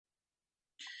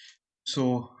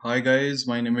Hi guys,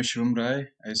 my name is Shivam Rai.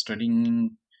 I studying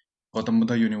in Gautam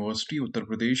Buddha University, Uttar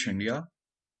Pradesh, India.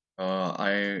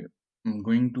 I am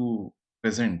going to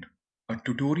present a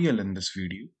tutorial in this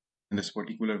video, in this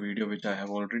particular video, which I have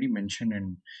already mentioned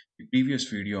in the previous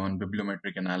video on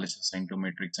bibliometric analysis,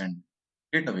 scientometrics, and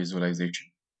data visualization,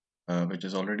 which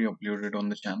is already uploaded on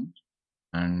the channel.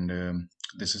 And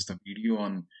this is the video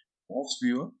on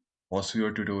VOSviewer,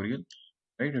 VOSviewer tutorial,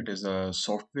 right? It is a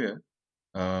software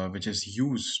which is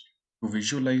used to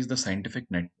visualize the scientific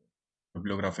network,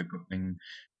 bibliographic coupling,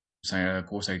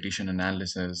 co-citation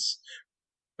analysis,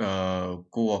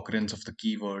 co-occurrence of the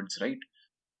keywords, right?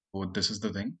 So this is the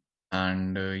thing.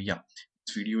 And yeah,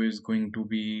 this video is going to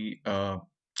be a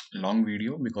long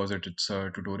video because it's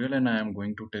a tutorial and I am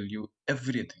going to tell you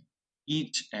everything,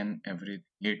 each and everything,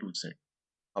 A to Z,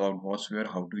 about VOSviewer,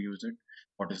 how to use it,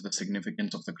 what is the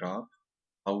significance of the graph,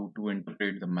 how to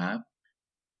interpret the map,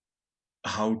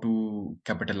 how to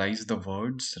capitalize the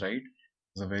words, right?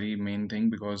 It's a very main thing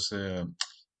because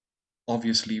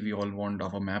obviously we all want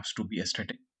our maps to be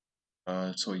aesthetic.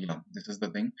 So yeah, this is the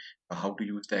thing. How to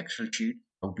use the Excel sheet,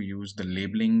 how to use the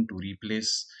labeling to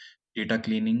replace data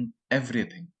cleaning,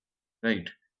 everything, right?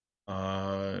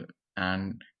 Uh,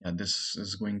 and yeah, this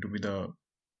is going to be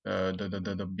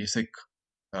the basic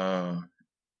uh,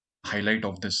 highlight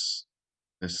of this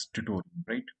tutorial,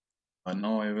 right?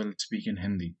 Now I will speak in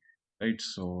Hindi, right?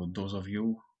 So those of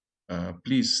you,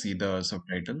 please see the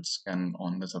subtitles and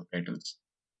on the subtitles.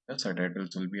 The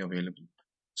subtitles will be available.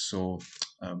 So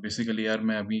basically यार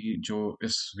मैं अभी जो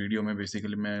इस video में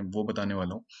basically मैं वो बताने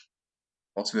वाला हूँ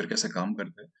सॉफ्टवेयर कैसे काम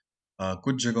करते हैं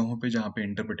कुछ जगहों पे जहाँ पे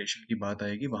इंटरप्रिटेशन की बात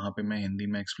आएगी वहाँ पे मैं हिंदी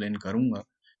में एक्सप्लेन करूँगा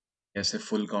कैसे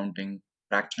फुल काउंटिंग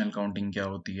फ्रैक्शनल काउंटिंग क्या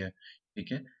होती है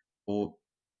ठीक है वो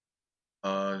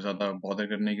ज़्यादा बॉदर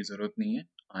करने की ज़रूरत नहीं है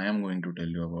I am going to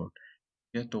tell you about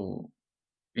ठीक है तो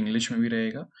इंग्लिश में भी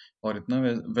रहेगा और इतना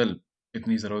वेल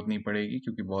इतनी ज़रूरत नहीं पड़ेगी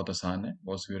क्योंकि बहुत आसान है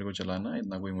सॉफ्टवेयर को चलाना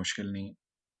इतना कोई मुश्किल नहीं है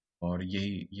और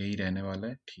यही यही रहने वाला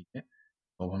है ठीक है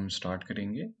तो अब हम स्टार्ट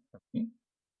करेंगे अपनी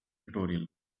ट्यूटोरियल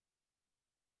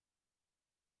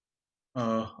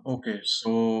ओके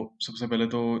सो सबसे पहले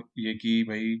तो ये कि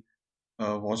भाई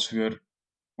वॉसफियर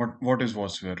what is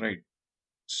वॉसफियर right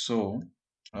so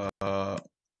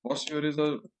वॉसफियर is a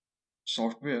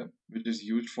software which is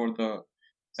used for the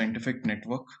scientific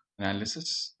network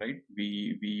analysis, right?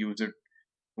 We use it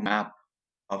to map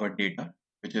our data,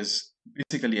 which is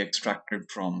basically extracted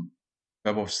from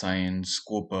Web of Science,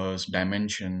 Scopus,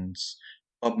 Dimensions,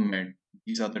 PubMed.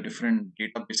 These are the different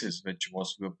databases which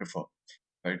was we prefer.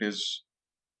 It is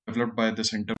developed by the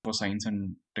Center for Science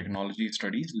and Technology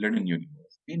Studies, Leiden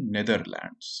University in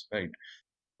Netherlands, right?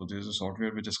 So this is a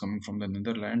software which is coming from the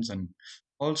Netherlands, and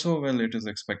also, well, it is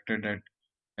expected that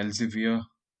Elsevier,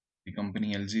 the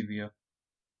company Elsevier,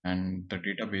 and the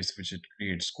database which it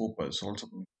creates, Scopus, also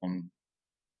coming from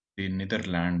the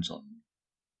Netherlands. On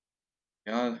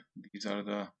yeah, these are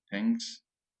the things.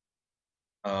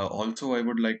 Also, I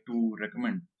would like to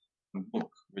recommend a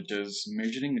book which is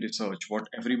Measuring Research: What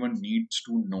Everyone Needs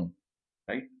to Know.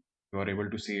 Right? You are able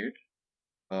to see it.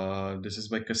 This is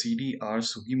by Cassidy R.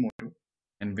 Sugimoto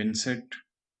and Vincent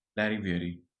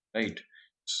Larivieri, right?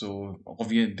 So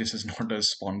obviously this is not a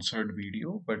sponsored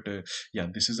video, but yeah,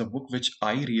 this is a book which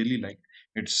I really like.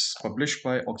 It's published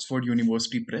by Oxford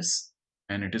University Press,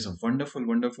 and it is a wonderful,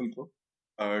 wonderful book.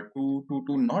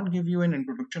 To not give you an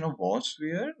introduction of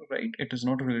WOSviewer, right? It is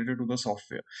not related to the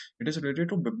software. It is related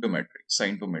to bibliometrics,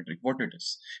 scientometric, what it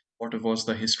is, what was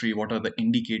the history, what are the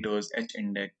indicators, H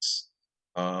index,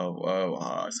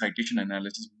 citation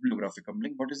analysis, bibliographic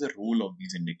coupling, what is the role of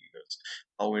these indicators,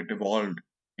 how it evolved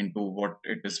into what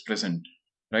it is present,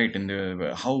 right? In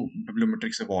the how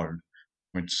bibliometrics evolved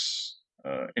from its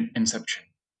inception,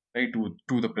 right,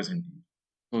 to the present.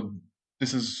 So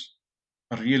this is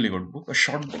a really good book, a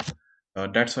short book.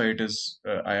 That's why it is.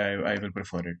 I will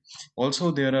prefer it.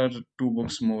 Also, there are two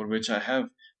books more which I have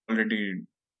already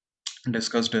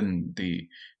discussed in the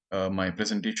my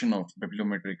presentation of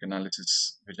bibliometric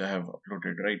analysis, which I have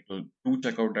uploaded. Right, so do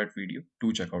check out that video.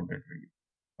 Do check out that video.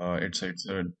 It's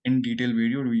an in detail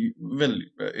video. Well,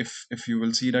 if you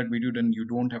will see that video, then you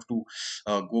don't have to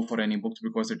go for any books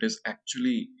because it is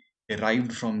actually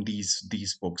derived from these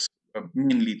books,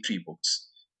 mainly three books,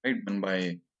 right, done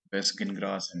by Wes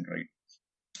Gingras and right.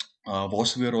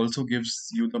 VOSviewer also gives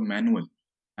you the manual,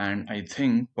 and I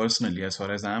think personally, as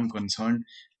far as I am concerned,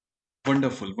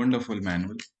 wonderful, wonderful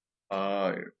manual.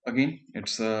 Uh, Again,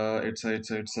 it's a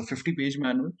 50-page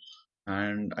manual,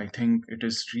 and I think it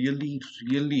is really,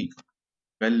 really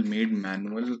well made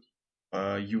manual.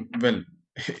 You well,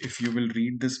 if you will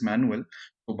read this manual,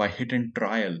 so by hit and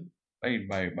trial, right?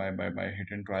 By hit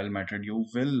and trial method, you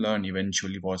will learn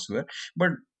eventually VOSviewer.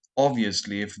 But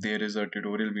obviously, if there is a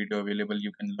tutorial video available,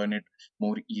 you can learn it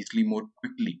more easily, more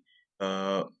quickly.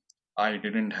 uh, I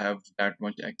didn't have that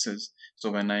much access,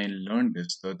 so when I learned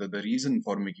this, the reason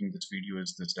for making this video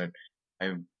is this, that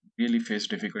I really faced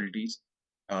difficulties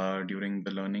during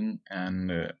the learning,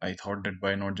 and I thought that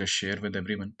why not just share with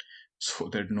everyone so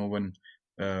that no one,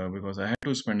 because I had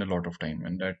to spend a lot of time,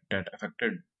 and that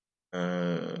affected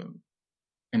uh,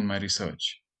 in my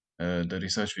research, the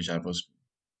research which I was doing.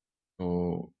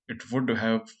 So it would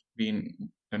have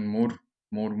been done more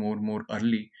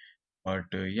early, but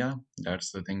yeah,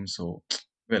 that's the thing. So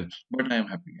well, but I am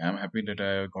happy. I am happy that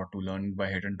I got to learn by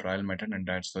hit and trial method, and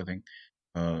that's the thing.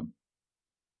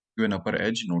 To an upper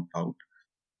edge, no doubt.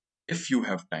 If you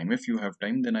have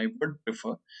time, then I would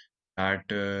prefer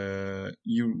that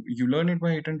you learn it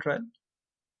by hit and trial,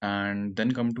 and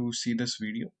then come to see this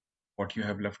video. What you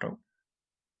have left out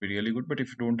be really good. But if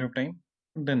you don't have time,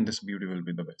 then this beauty will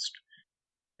be the best.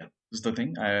 Yeah, this is the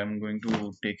thing. I am going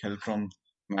to take help from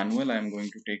manual. I am going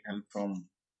to take help from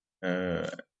uh,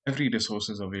 every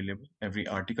resources available, every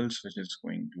articles which is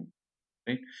going to,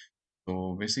 right.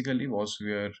 So basically,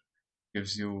 VOSviewer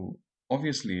gives you,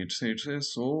 obviously it's a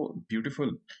so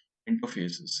beautiful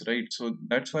interfaces, right? So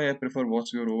that's why I prefer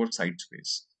VOSviewer over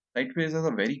SiteSpace. SiteSpace is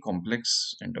a very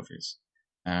complex interface,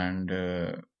 and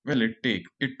well,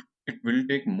 it will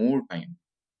take more time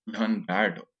learn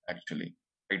bad actually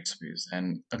site space,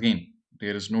 and again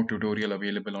there is no tutorial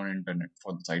available on internet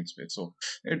for the site space, so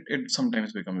it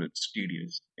sometimes becomes it's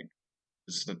tedious, like,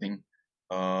 this is the thing.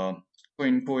 uh so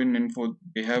info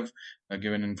they have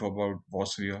given info about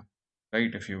VOSviewer,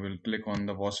 right? If you will click on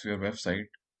the VOSviewer website,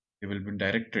 you will be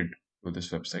directed to this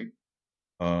website.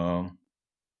 um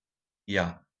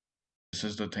yeah, this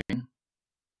is the thing.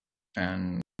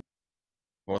 And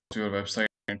VOSviewer website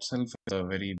itself is a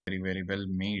very well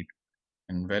made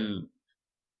and well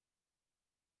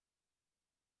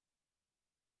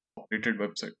operated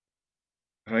website,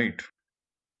 right?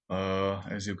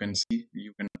 As you can see,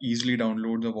 you can easily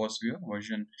download the VOSviewer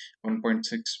version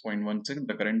 1.6.16,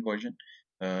 the current version,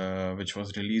 which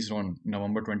was released on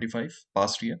November 25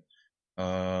 past year.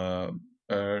 Uh,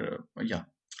 yeah,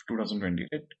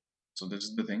 2028. So this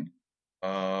is the thing.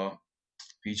 Uh,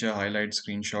 Feature highlight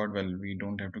screenshot. Well, we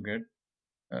don't have to get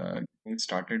getting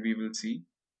started. We will see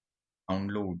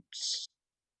downloads.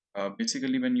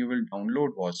 Basically, when you will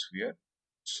download VOSviewer,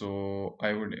 so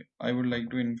I would like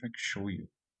to in fact show you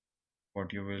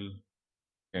what you will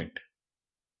get.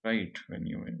 Right, when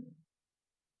you in.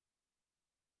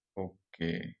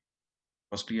 Okay.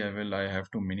 Firstly, I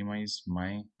have to minimize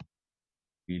my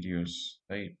videos,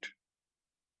 right?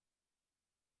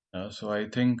 So I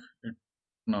think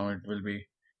now it will be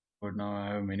good. Now I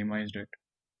have minimized it,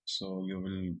 so you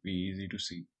will be easy to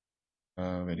see.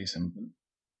 Very simple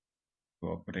to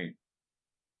operate.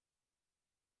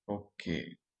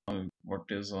 Okay. What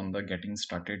is on the getting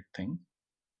started thing?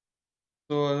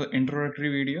 So introductory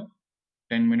video,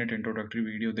 10-minute introductory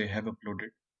video they have uploaded.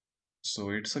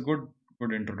 So it's a good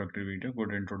introductory video,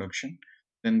 good introduction.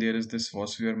 Then there is this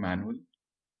VOSviewer manual,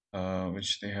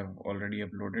 which they have already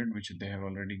uploaded, which they have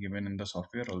already given in the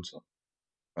software also.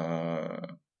 Uh,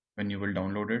 when you will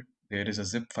download it, there is a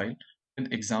zip file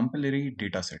with exemplary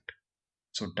dataset.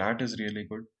 So that is really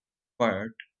good.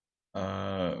 But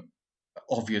uh,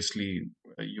 obviously,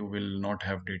 you will not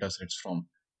have datasets from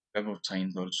Web of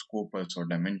Science or Scopus or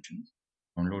Dimensions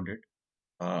downloaded.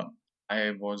 Uh,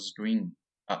 I was doing,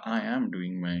 I am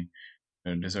doing my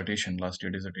dissertation, last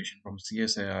year dissertation from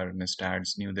CSIR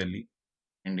NISTADS, New Delhi,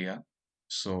 India.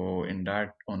 So in that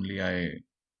only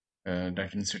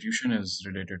that institution is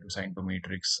related to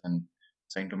scientometrics and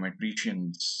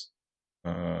scientometricians,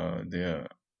 their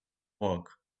work,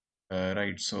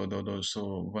 right? So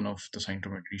so one of the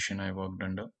scientometrician I worked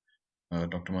under,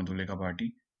 Dr. Madhulika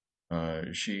Bhati,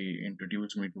 she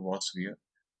introduced me to VOSviewer,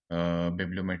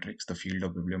 bibliometrics, the field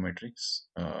of bibliometrics.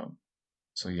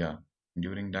 So yeah,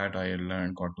 during that I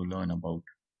got to learn about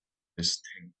this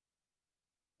thing,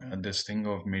 this thing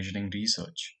of measuring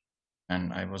research,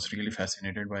 and I was really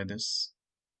fascinated by this.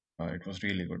 It was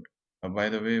really good. By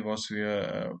the way,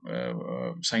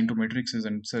 Scientometrics is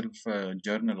in itself a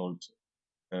journal also.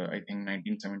 I think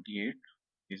 1978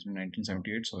 is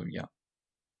 1978. So yeah,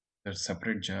 there's a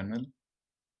separate journal,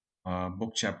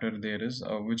 book chapter there is,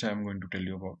 which I'm going to tell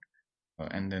you about,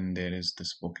 and then there is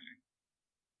this booklet.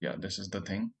 Yeah, this is the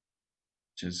thing,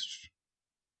 which is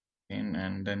in,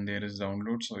 and then there is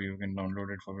download, so you can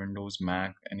download it for Windows,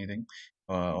 Mac, anything.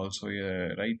 Also,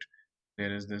 right,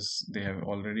 there is this. They have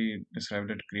already described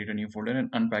it. Create a new folder and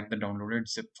unpack the downloaded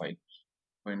zip file.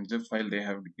 So in zip file, they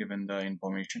have given the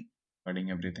information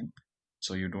regarding everything.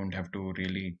 So you don't have to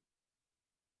really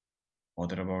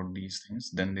bother about these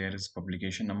things. Then there is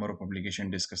publication, number of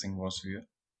publication discussing VOSviewer,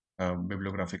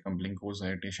 bibliographic coupling, core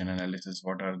citation analysis.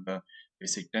 What are the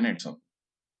basic tenets of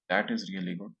that is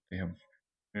really good. They have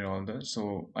did all the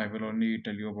so I will only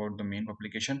tell you about the main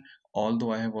publication.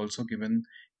 Although I have also given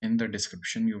in the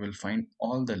description, you will find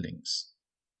all the links,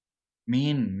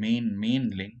 main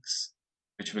links,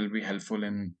 which will be helpful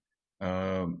in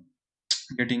uh,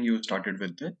 getting you started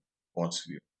with the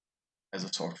VOSviewer as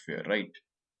a software, right?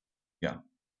 Yeah,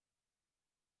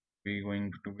 we're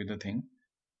going to be the thing.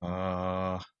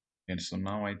 And so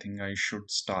now I think I should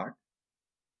start.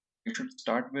 I should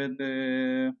start with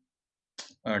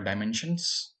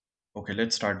dimensions. Okay,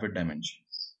 let's start with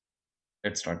dimensions.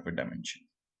 Let's start with dimensions.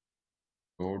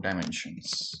 So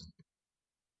dimensions.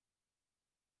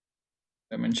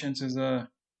 Dimensions is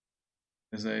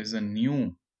a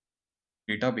new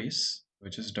database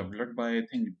which is developed by I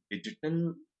think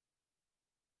Digital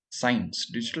Science.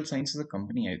 Digital Science is a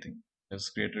company I think has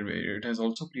created. It has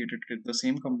also created the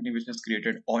same company which has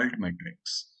created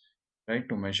Altmetrics, right,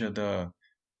 to measure the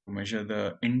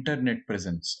internet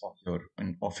presence of your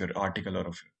article or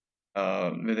of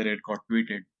your whether it got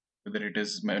tweeted, whether it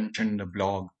is mentioned in the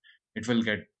blog, it will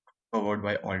get covered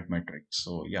by Altmetrics.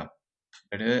 So yeah,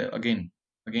 that is, again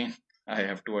I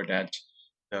have to attach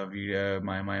the video,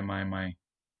 my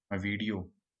video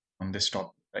on this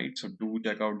topic, right? So do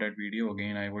check out that video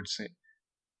again. I would say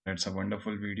that's a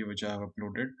wonderful video which I have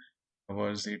uploaded.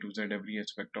 Covers A to Z every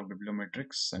aspect of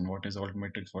bibliometrics and what is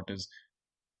Altmetrics, what is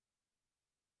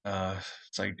uh,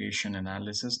 citation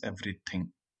analysis,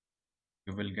 everything.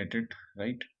 You will get it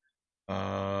right.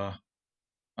 Uh,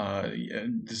 yeah,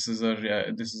 this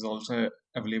is also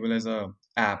available as a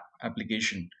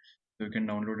application, so you can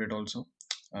download it also.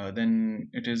 Then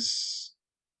it is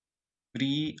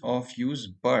free of use,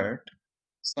 but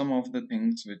some of the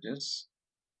things which is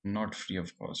not free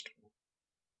of cost.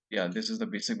 Yeah, this is the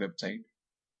basic website.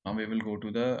 Now we will go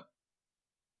to the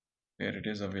where it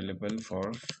is available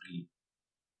for free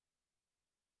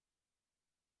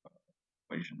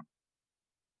version.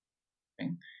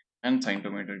 Okay. And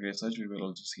scientometric research, we will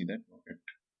also see that. It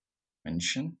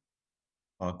mention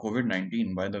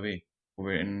COVID-19, by the way,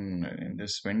 in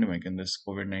this pandemic, in this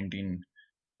COVID-19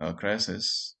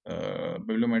 crisis,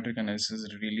 bibliometric analysis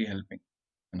is really helping.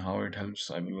 And how it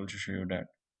helps, I will also show you that.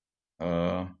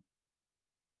 Uh,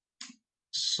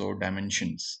 so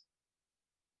dimensions,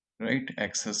 right?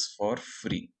 Access for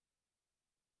free.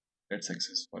 Let's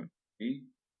access for free.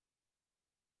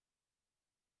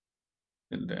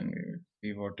 Till then, we will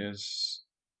see what is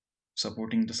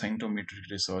supporting the scientometric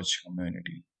research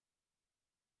community.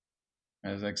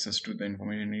 Has access to the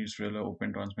information needs real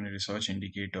open transparent research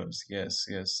indicators. Yes,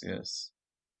 yes, yes.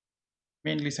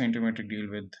 Mainly scientometric deal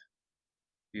with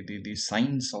the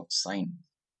science of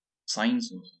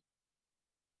science of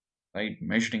right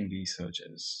measuring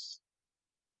researches.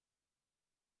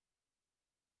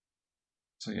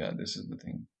 So yeah, this is the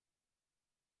thing.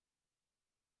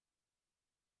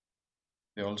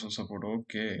 They also support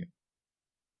okay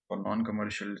for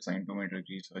non-commercial scientometric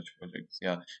research projects.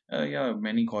 Yeah, yeah.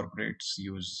 Many corporates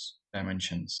use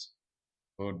dimensions,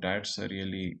 so that's a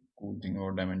really cool thing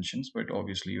about dimensions. But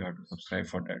obviously, you have to subscribe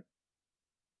for that.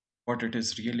 But it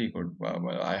is really good.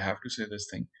 Well, I have to say this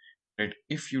thing that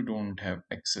if you don't have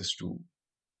access to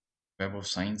Web of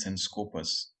Science and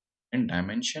Scopus, then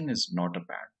dimension is not a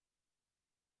bad.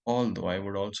 Although I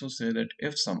would also say that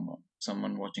if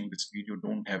someone watching this video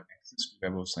don't have access to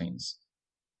Web of Science,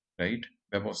 right?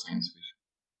 Web of Science,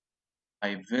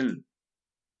 I will,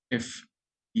 if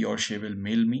he or she will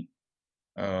mail me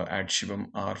at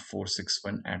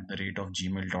shivamr461 at the rate of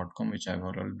gmail.com, which I've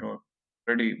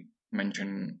already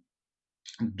mentioned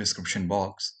in description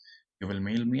box. You will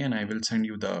mail me and I will send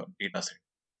you the dataset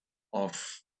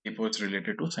of papers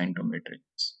related to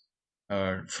scientometrics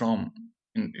from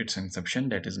its inception,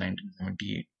 that is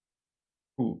 1978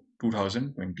 to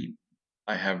 2020.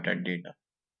 I have that data.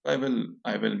 I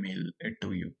will mail it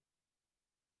to you.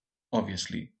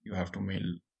 Obviously, you have to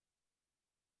mail,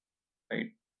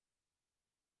 right?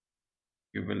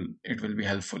 You will it will be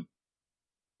helpful,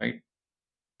 right?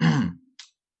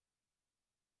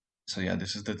 So yeah,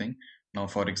 this is the thing. Now,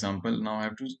 for example, now I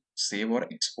have to save or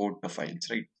export the files,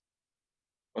 right?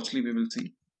 Firstly, we will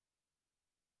see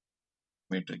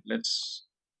metric. Let's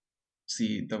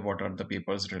see the what are the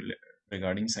papers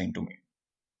regarding scientometrics,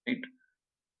 right?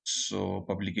 So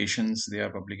publications, they are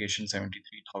publication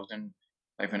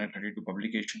 73,532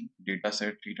 publication, data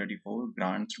set 334,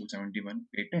 grants 271,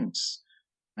 patents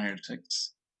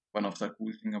 106. One of the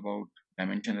cool thing about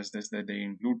dimension is this, that they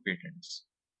include patents,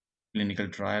 clinical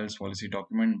trials, policy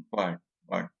document, but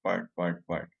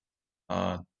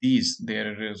these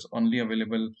there is only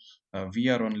available. We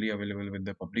are only available with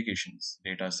the publications,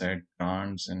 data set,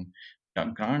 grants, and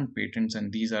grant patents,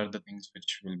 and these are the things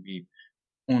which will be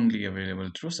only available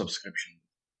through subscription.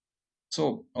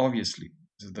 So obviously,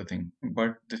 this is the thing.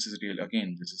 But this is real.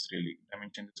 Again, this is really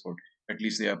dimension is good. At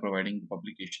least they are providing the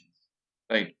publications,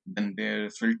 right? Then their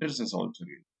filters is also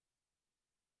real.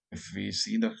 If we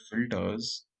see the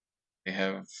filters, they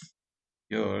have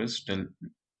years till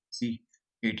see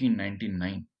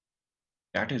 1899.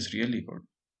 That is really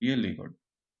good,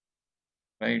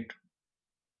 right?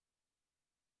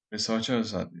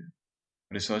 Researchers are there,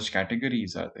 research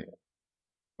categories are there,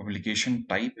 publication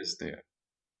type is there.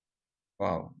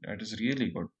 Wow, that is really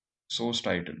good. Source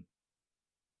title,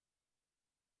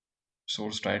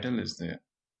 source title is there,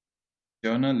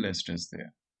 journal list is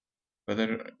there.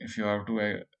 Whether if you have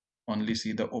to only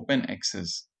see the open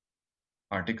access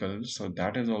articles, so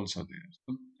that is also there.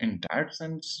 So in that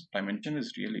sense, dimension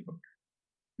is really good.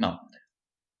 Now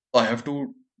I have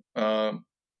to uh,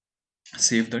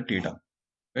 save the data,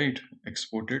 right?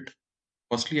 Export it.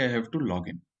 Firstly, I have to log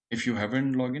in. If you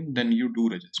haven't logged in, then you do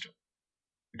register.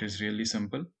 It is really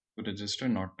simple to register,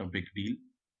 not a big deal.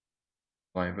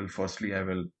 So I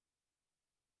will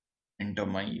enter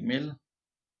my email.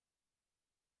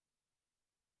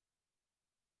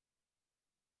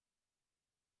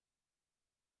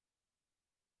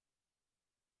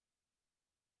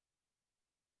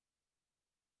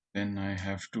 Then I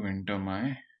have to enter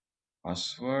my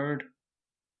password.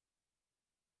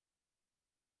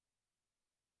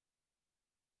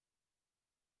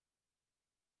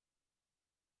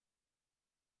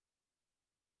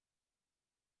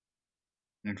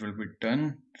 It will be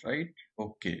done, right?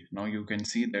 Okay. Now you can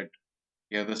see that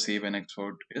here the save and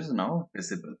export is now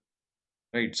visible,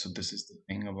 right? So this is the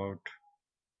thing about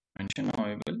mention. Now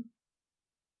I will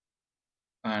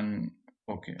and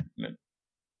okay, let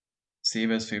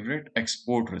save as favorite,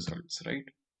 export results, right?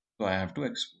 So I have to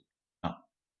export. Now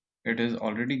it is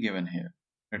already given here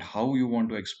that how you want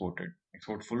to export it.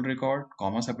 Export full record,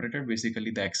 comma separated, basically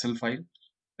the Excel file,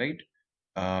 right?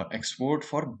 Export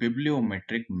for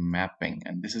bibliometric mapping,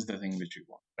 and this is the thing which you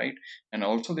want, right? And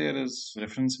also there is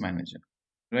reference manager,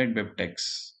 right?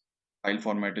 Bibtex file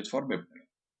format is for bibtex,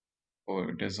 so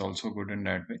it is also good in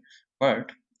that way. But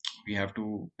we have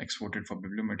to export it for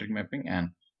bibliometric mapping, and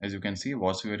as you can see,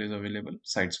 VOSviewer is available,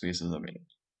 Sitespace is available.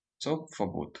 So for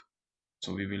both,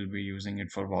 so we will be using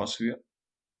it for VOSviewer.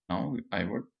 Now I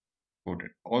would put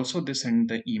it. Also, they send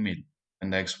the email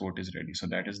and the export is ready. So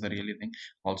that is the really thing.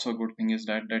 Also, a good thing is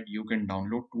that you can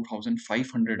download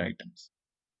 2,500 items.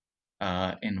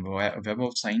 In Web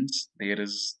of Science, there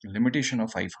is limitation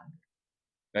of 500,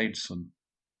 right? So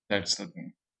that's the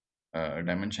thing.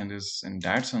 Dimension is in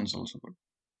that sense also good,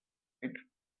 right?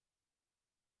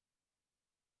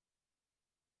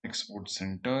 Export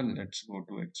center. Let's go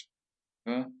to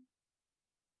export,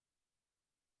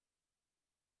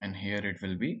 and here it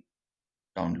will be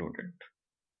downloaded.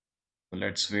 So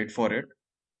let's wait for it,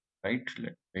 right?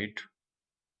 Let's wait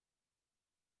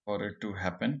for it to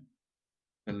happen.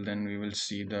 Till then, we will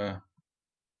see the.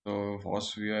 So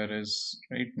VOSviewer is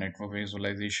right, network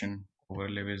visualization,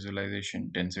 overlay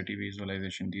visualization, density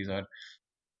visualization. These are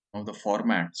some of the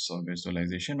formats of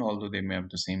visualization, although they may have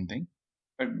the same thing,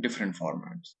 but different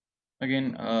formats.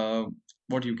 Again,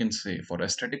 what you can say for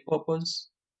aesthetic purpose,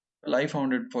 well, I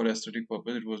found it for aesthetic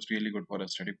purpose. It was really good for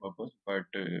aesthetic purpose, but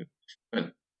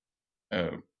well,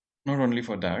 uh, not only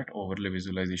for that, overlay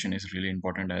visualization is really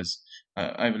important as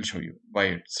I will show you why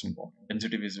it's important.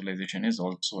 Density visualization is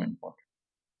also important.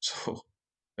 So,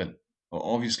 well,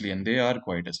 obviously, and they are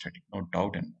quite aesthetic, no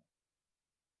doubt, and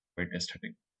quite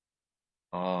aesthetic.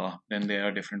 Then there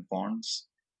are different fonts: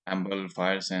 Amble,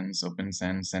 Fire Sense, Open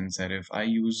Sense, and Serif. I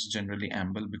use generally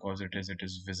Amble because it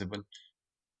is visible.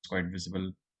 It's quite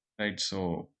visible, right?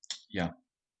 So, yeah,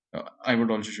 I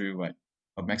would also show you why.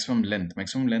 Maximum length.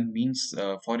 Maximum length means,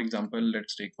 for example,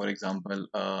 let's take for example,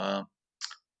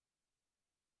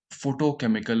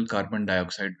 photochemical carbon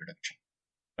dioxide reduction,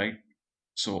 right?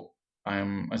 So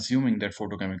I'm assuming that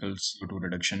photochemical CO2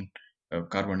 reduction,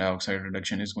 carbon dioxide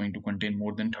reduction is going to contain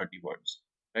more than 30 words,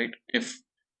 right? If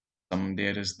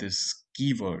there is this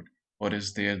keyword, or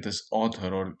is there this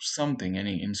author or something,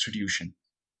 any institution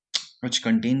which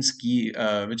contains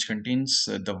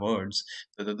the words,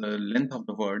 the length of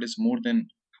the word is more than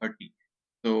 30.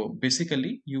 So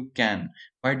basically, you can,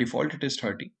 by default, it is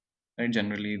 30. Right?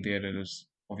 Generally, there is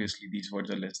obviously these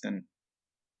words are less than,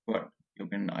 but you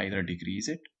can either decrease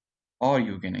it or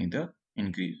you can either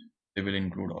increase. They will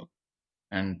include all.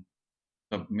 And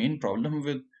The main problem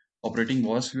with operating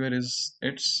VOSviewer is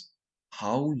it's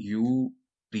how you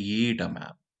create a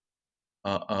map,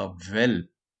 a well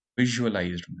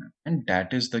visualized map, and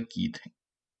that is the key thing.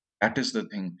 That is the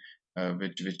thing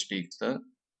which takes the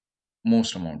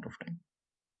most amount of time.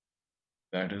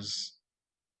 That is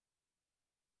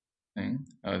thing.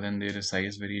 Then there is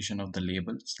size variation of the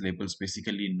labels. Labels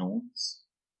basically nodes,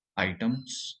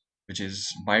 items, which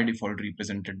is by default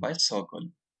represented by circle.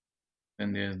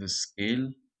 Then there is the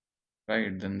scale,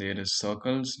 right? Then there is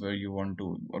circles where you want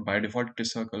to, or by default it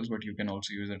is circles, but you can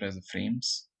also use it as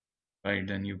frames, right?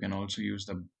 Then you can also use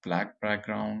the black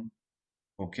background.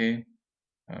 Okay.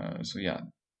 So yeah,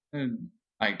 uh,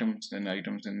 items in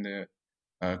the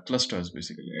clusters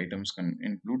basically. Items can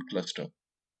include cluster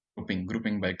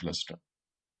grouping by cluster.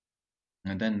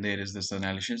 And then there is this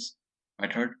analysis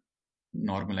method,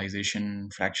 normalization,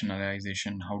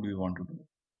 fractionalization. How do you want to do it?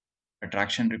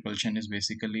 Attraction repulsion is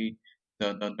basically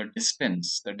the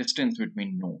distance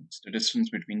between nodes, the distance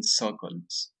between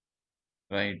circles,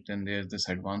 right? Then there's this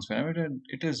advanced parameter.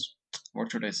 It is,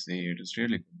 what should I say? It is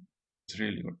really good. It's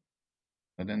really good.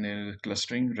 But then there is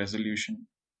clustering resolution,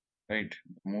 right?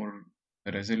 The more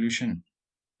the resolution,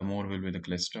 the more will be the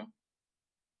cluster.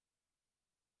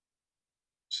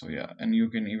 So yeah, and you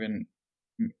can even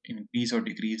increase or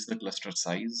decrease the cluster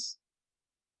size.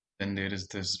 Then there is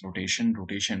this rotation.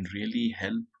 Rotation really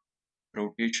help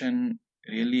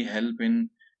in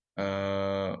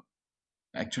uh,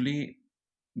 actually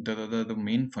the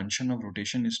main function of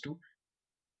rotation is to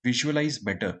visualize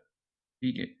better.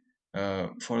 Okay.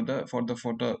 For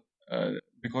the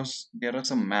because there are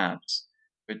some maps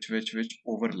which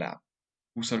overlap,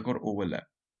 who circle overlap,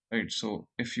 right? So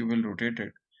if you will rotate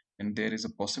it, and there is a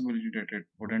possibility that it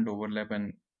wouldn't overlap,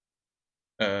 and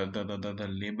the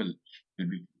label will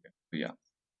be clear. So yeah,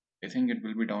 I think it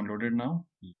will be downloaded now.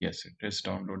 Yes, it is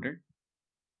downloaded.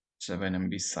 7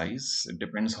 MB size. It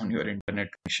depends on your internet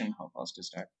connection, how fast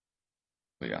is that.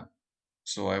 So yeah.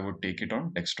 So I would take it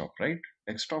on desktop, right?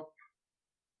 Desktop.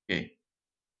 Okay.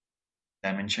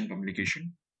 Dimension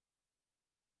publication.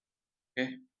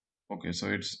 Okay. Okay. So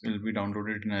it'll be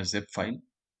downloaded in a zip file.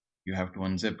 You have to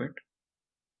unzip it.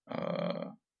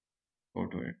 Uh, Go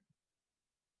to it.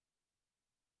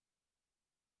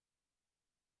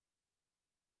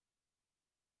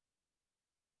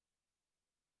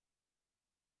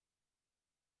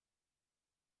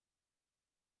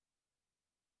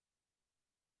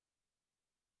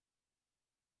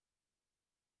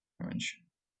 Dimension.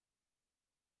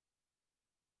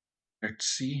 Let's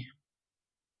see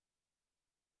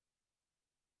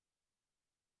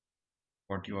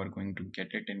what you are going to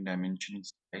get it in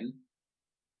dimensions file.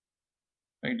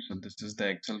 Right. So this is the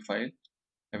Excel file.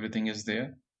 Everything is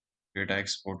there. Data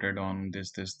exported on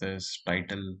this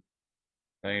title,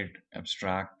 right?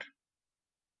 Abstract.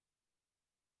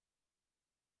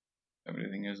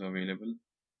 Everything is available.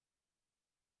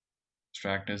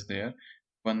 Abstract is there.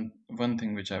 One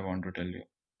thing which I want to tell you,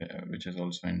 which is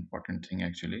also an important thing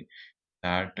actually,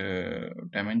 that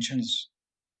dimensions,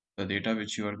 the data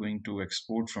which you are going to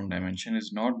export from dimension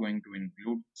is not going to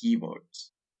include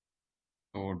keywords.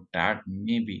 So that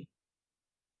may be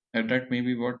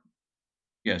what,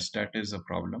 yes, that is a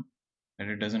problem, that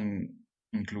it doesn't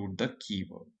include the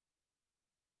keyword.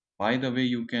 By the way,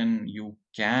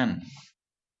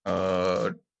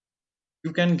 uh,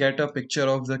 you can get a picture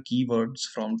of the keywords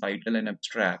from title and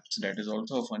abstracts. That is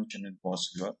also a function in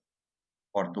VOSviewer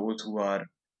for those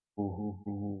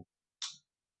who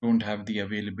don't have the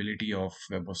availability of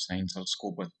Web of Science or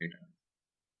Scopus data,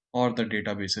 or the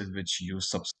databases which use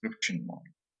subscription model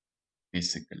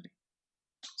basically.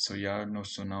 So yeah, no.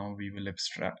 So now we will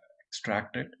extract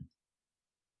it,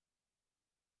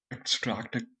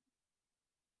 extract it,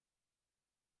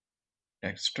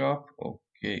 desktop.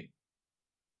 Okay,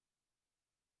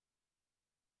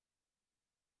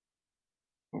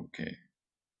 okay,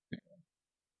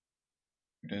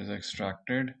 it is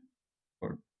extracted.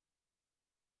 Good.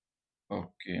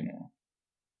 Okay, now.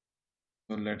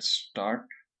 So let's start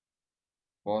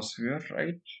VOSviewer,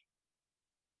 right?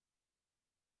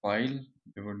 File.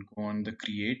 We would go on the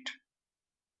create.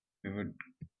 We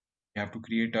have to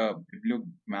create a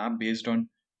map based on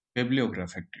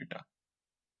bibliographic data.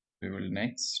 We will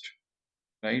next,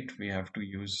 right? We have to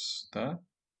use the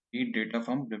read data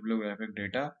from bibliographic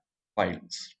data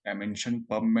files. I mentioned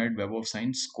PubMed, Web of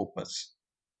Science, Scopus.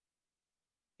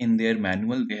 In their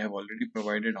manual, they have already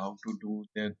provided how to do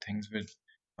their things with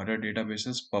other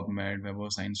databases, PubMed, Web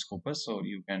of Science, Scopus. So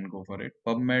you can go for it.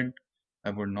 PubMed,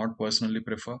 I would not personally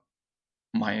prefer.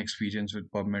 My experience with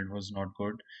PubMed was not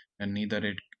good, and neither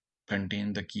it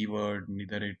contained the keyword,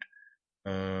 neither it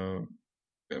uh,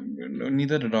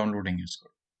 Neither downloading is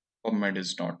good. PubMed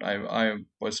is not. I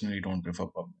personally don't prefer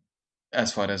PubMed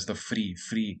as far as the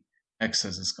free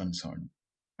access is concerned.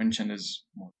 Mention is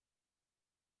more.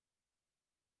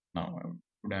 Now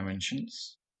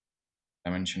dimensions,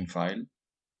 dimension file,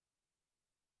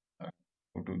 uh,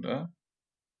 go to the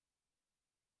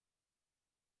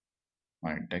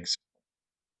my text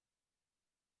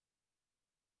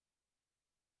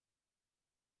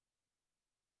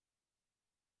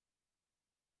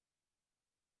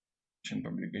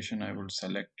publication. I would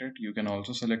select it. You can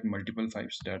also select multiple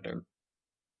files data.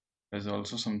 There's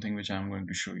also something which I'm going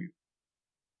to show you.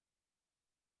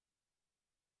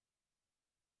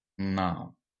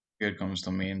 Now, here comes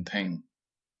the main thing.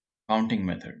 Counting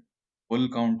method. Full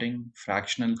counting,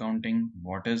 fractional counting.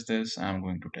 What is this? I'm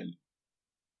going to tell you.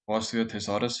 VOSviewer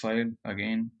thesaurus file.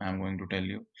 Again, I'm going to tell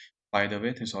you. By the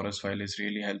way, thesaurus file is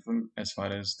really helpful as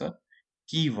far as the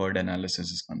keyword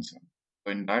analysis is concerned.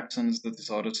 So in that sense, the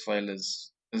thesaurus file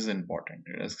is important.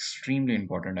 It is extremely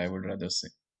important, I would rather say.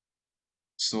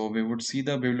 So we would see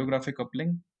the bibliographic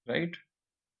coupling, right?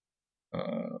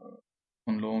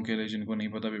 उन लोगों के लिए जिनको नहीं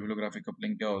पता bibliographic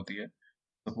coupling क्या होती है,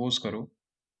 सपोज करो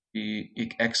कि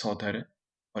एक X ऑथर है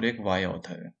और एक Y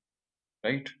ऑथर है,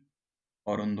 राइट?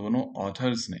 और उन दोनों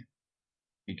ऑथर्स ने,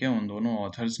 ठीक है, उन दोनों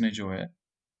ऑथर्स ने जो है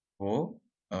वो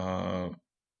अ,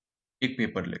 एक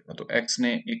पेपर लिखा, तो X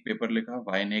ने एक पेपर लिखा,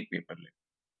 Y ने एक पेपर लिखा,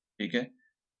 ठीक है,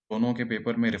 दोनों के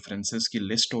पेपर में रेफरेंसेस की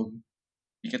लिस्ट होगी,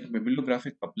 ठीक है, तो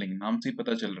बिब्लियोग्राफिक कपलिंग नाम से ही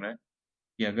पता चल रहा है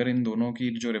कि अगर इन दोनों की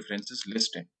जो रेफरेंसेस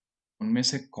लिस्ट है उनमें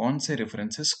से कौन से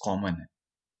रेफरेंसेस कॉमन है,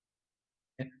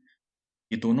 ठीक है?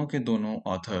 ये दोनों के दोनों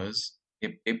ऑथर्स के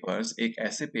पेपर्स एक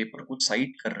ऐसे पेपर को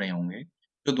साइट कर रहे होंगे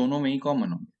जो दोनों में ही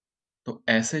कॉमन होंगे, तो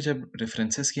ऐसे जब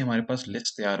रेफरेंसेस की हमारे पास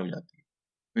लिस्ट तैयार हो जाती है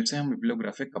तो इसे हम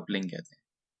बिब्लियोग्राफिक कपलिंग कहते हैं।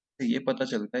 तो ये पता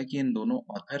चलता है कि इन दोनों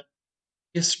ऑथर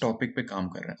किस टॉपिक पे काम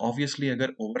कर रहे हैं। ऑब्वियसली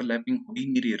अगर ओवरलैपिंग हो ही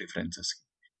नहीं रही है रेफरेंसेस की,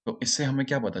 तो इससे हमें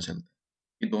क्या पता चलता है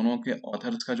कि दोनों के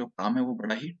ऑथर्स का जो काम है वो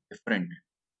बड़ा ही डिफरेंट है।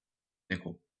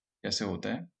 देखो कैसे होता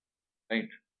है,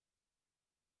 राइट?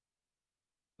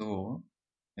 तो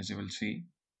as you will see,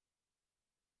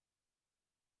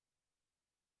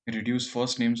 reduce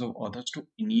first names of authors to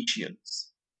initials.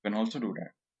 You can also do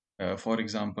that. For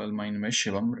example, my name is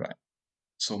Shivam Rai.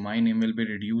 So my name will be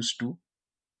reduced to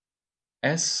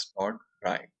S.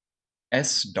 Rai.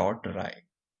 S. Rai.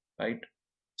 Right?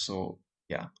 So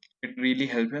yeah, it really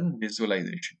helps in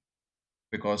visualization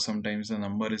because sometimes the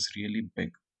number is really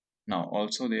big. Now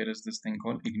also there is this thing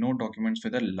called ignore documents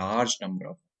with a large number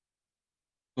of.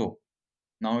 So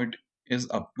now it is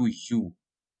up to you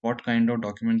what kind of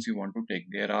documents you want to take.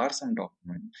 There are some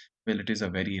documents, well, it is a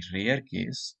very rare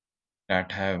case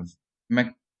that have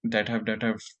that have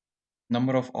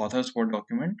number of authors per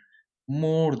document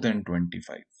more than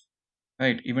 25,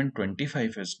 right? Even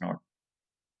 25 is not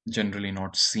generally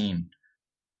not seen,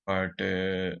 but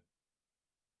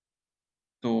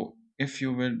so if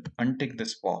you will untick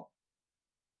this box,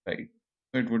 right,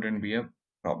 it wouldn't be a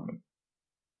problem.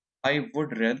 I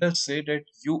would rather say that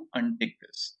you untick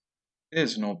this.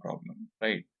 There's no problem,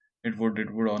 right? It would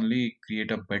only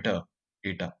create a better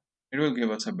data. It will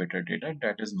give us a better data.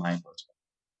 That is my perspective.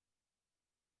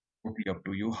 Totally up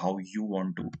to you how you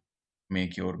want to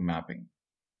make your mapping.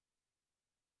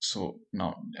 So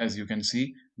now, as you can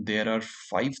see, there are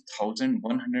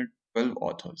 5,112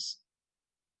 authors,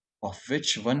 of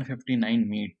which 159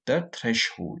 meet the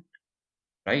threshold,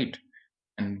 right?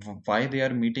 And why they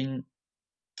are meeting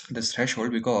this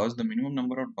threshold? Because the minimum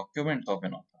number of documents of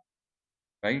an author,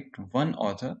 right? One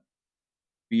author,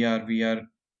 we are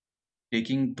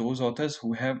taking those authors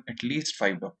who have at least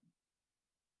 5 documents,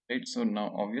 right? So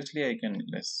now obviously I can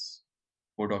less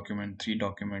 4 document, 3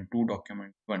 document, 2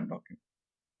 document, 1 document.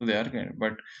 So they are kind,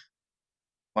 but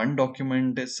one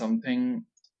document is something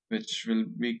which will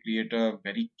be create a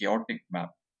very chaotic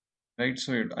map, right?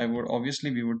 So I would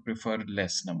obviously we would prefer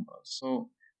less numbers.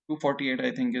 So 248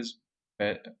 I think is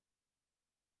better.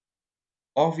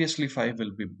 Obviously 5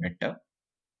 will be better.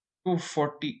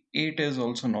 248 is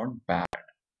also not bad.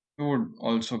 You would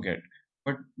also get,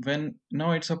 but when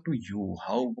now it's up to you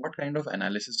how what kind of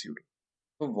analysis you do.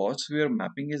 So what's your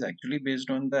mapping is actually based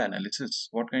on the analysis,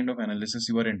 what kind of analysis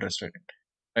you are interested in,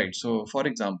 right? So for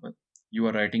example, you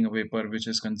are writing a paper which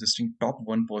is consisting top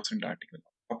 1% article,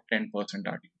 top 10%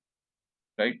 article,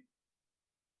 right?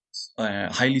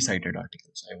 Highly cited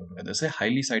articles, I would rather say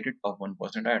highly cited top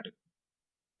 1% article.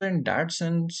 So in that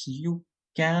sense, you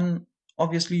can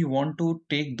obviously you want to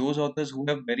take those authors who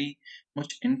have very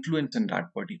much influence in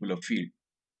that particular field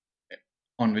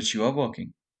on which you are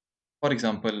working. For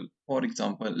example,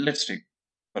 let's take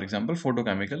for example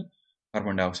photochemical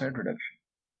carbon dioxide reduction.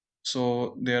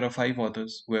 So there are five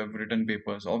authors who have written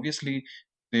papers. Obviously,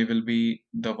 they will be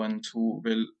the ones who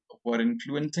are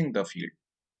influencing the field,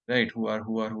 right? Who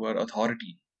are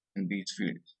authority in these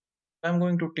fields. I'm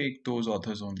going to take those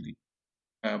authors only.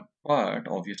 But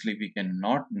obviously, we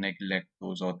cannot neglect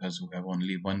those authors who have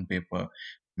only one paper.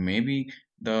 Maybe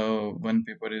the one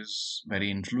paper is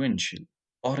very influential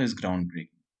or is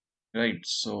groundbreaking, right?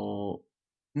 So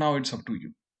now it's up to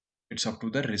you. It's up to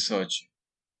the research.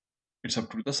 It's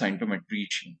up to the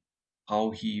scientometrician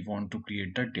how he want to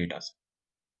create the data.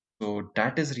 So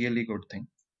that is really good thing.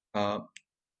 Uh,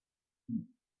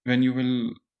 when you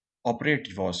will operate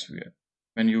VOSviewer,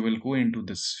 when you will go into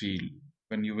this field,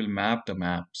 when you will map the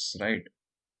maps, right?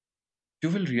 You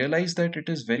will realize that it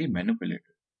is very manipulative.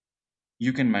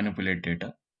 You can manipulate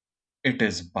data. It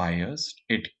is biased.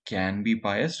 It can be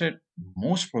biased.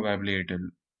 Most probably it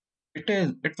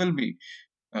will be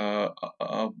uh, uh,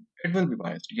 uh, it will be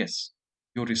biased. Yes,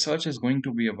 your research is going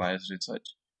to be a biased research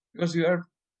because you are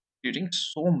getting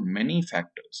so many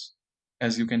factors,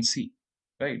 as you can see,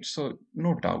 right? So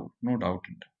no doubt in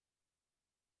that,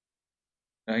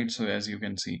 right? So as you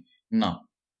can see now,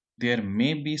 there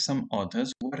may be some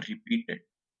authors who are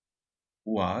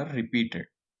repeated,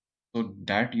 so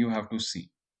that you have to see,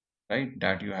 right?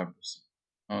 That you have to see.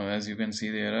 As you can see,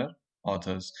 there are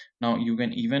authors. Now you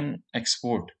can even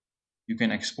export. You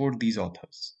can export these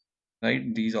authors,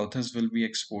 right? These authors will be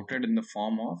exported in the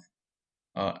form of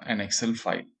an Excel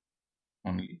file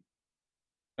only,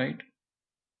 right?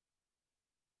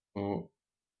 So,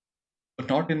 but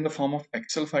not in the form of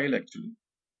Excel file actually.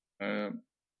 Uh,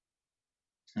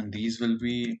 and these will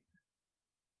be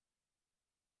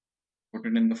put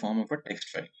it in the form of a text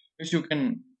file, which you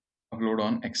can upload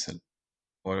on Excel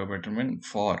for a betterment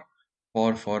for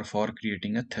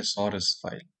creating a thesaurus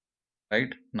file.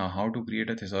 Right now, how to create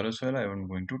a thesaurus file, I am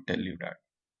going to tell you that.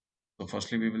 So,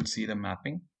 firstly, we will see the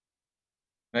mapping.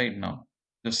 Right now,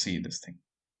 just see this thing,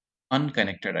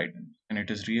 unconnected items, and it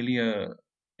is really a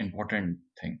important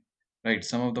thing. Right,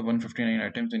 some of the 159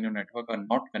 items in your network are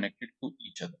not connected to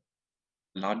each other.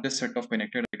 Largest set of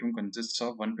connected item consists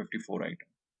of 154 items.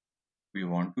 We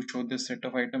want to show this set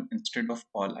of item instead of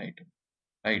all items,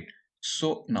 right?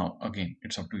 So now again,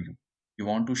 it's up to you. You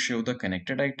want to show the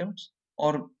connected items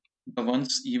or the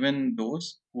ones, even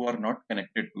those who are not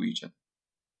connected to each other.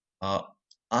 Uh,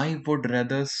 I would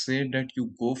rather say that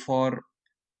you go for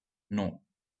no,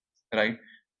 right?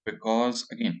 Because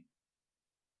again,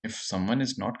 if someone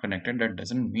is not connected, that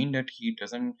doesn't mean that he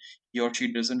or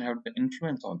she doesn't have the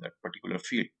influence on that particular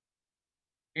field.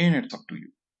 And it's up to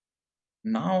you.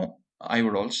 Now, I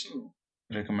would also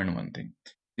recommend one thing.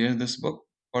 There's this book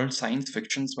called Science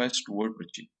Fictions by Stuart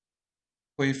Ritchie.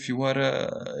 So if you are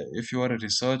a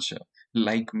researcher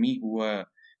like me who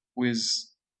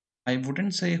is, I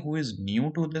wouldn't say who is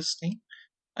new to this thing.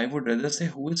 I would rather say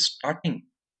who is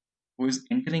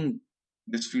entering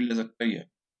this field as a career.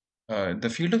 The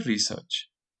field of research,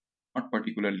 not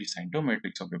particularly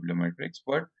scientometrics or bibliometrics,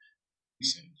 but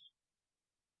research.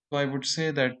 So I would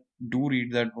say that do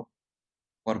read that book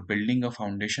for building a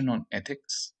foundation on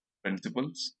ethics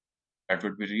principles. That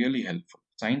would be really helpful.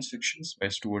 Science Fictions by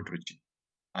Stuart Ritchie.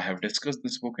 I have discussed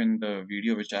this book in the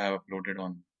video which I have uploaded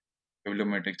on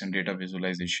bibliometrics and data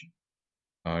visualization.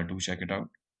 Do check it out.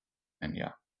 And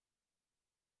yeah,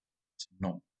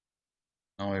 no.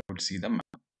 Now I would see the map.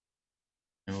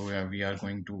 Now I'm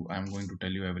going to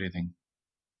tell you everything,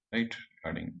 right?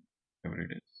 Regarding whatever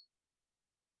it is.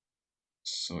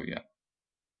 So yeah,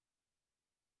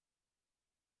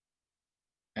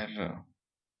 error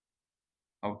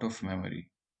out of memory.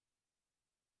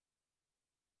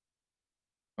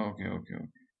 Okay, okay, okay.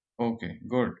 Okay,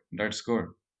 good. That's good.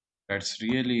 That's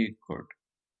really good.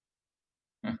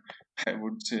 I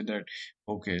would say that,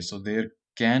 okay, so there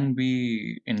can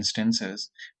be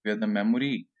instances where the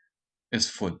memory is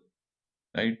full,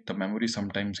 right? The memory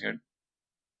sometimes get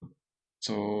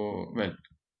so well.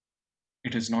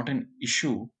 It is not an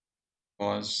issue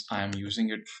because I am using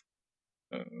it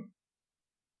uh,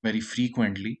 very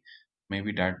frequently.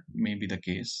 Maybe that may be the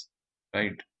case,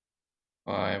 right?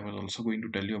 I was also going to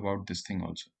tell you about this thing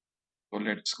also. So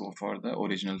let's go for the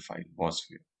original file,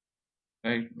 VOSviewer.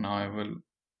 Right now, I will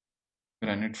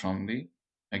run it from the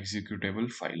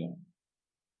executable file.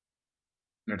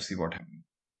 Let's see what happens.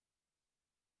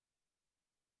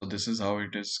 So this is how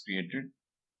it is created.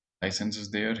 License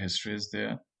is there, history is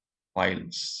there,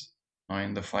 files. Now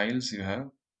in the files you have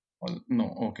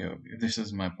no, okay, okay. This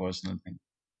is my personal thing.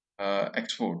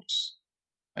 Exports.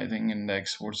 I think in the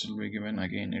exports will be given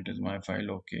again. It is my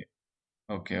file. Okay,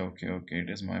 okay, okay, okay. It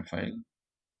is my file.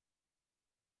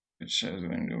 Which is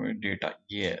going to be data.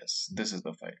 Yes, this is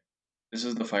the file. This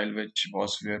is the file which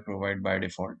VOSviewer provide by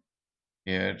default.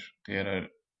 Here there are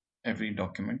every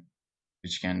document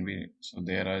which can be, so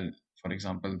there are, for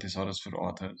example, thesaurus for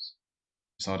authors,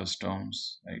 thesaurus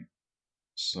terms, right?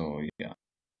 So yeah,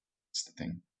 that's the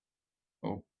thing.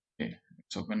 Okay,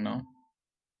 it's open now.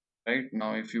 Right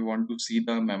now, if you want to see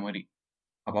the memory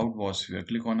about VOSviewer,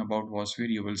 click on about VOSviewer,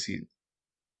 you will see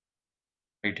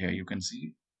right here. You can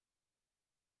see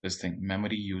this thing,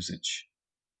 memory usage,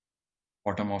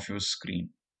 bottom of your screen.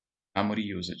 Memory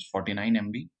usage 49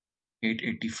 MB,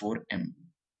 884 MB.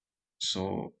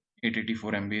 So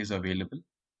 884 MB is available,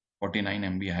 49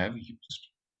 MB I have used,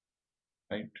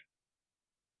 right?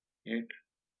 8.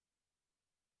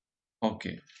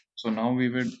 Okay. So now we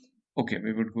would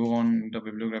go on the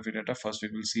bibliography data. First, we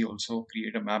will see also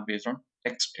create a map based on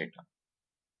text data,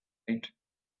 right?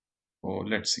 So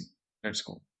let's see. Let's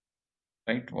go.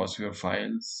 Right? Was your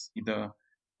files either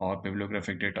or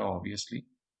bibliographic data, obviously.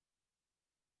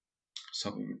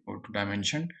 So we will go to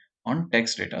dimension on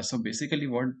text data. So basically,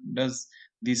 what does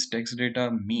this text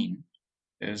data mean?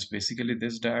 Is basically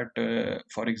this that,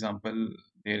 for example,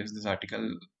 there is this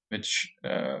article which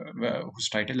whose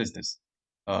title is this.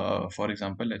 For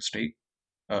example, let's take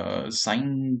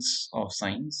Science of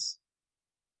Science,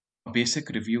 a basic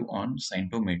review on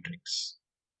scientometrics,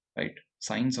 right?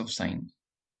 Science of Science,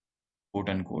 quote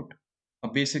unquote, a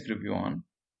basic review on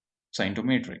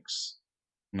scientometrics.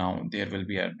 Now there will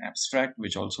be an abstract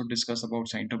which also discuss about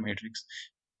scientometrics.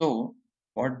 So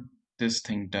what this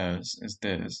thing does is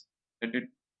this, that it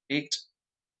takes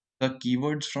the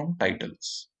keywords from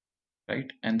titles,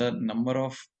 right? And the number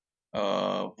of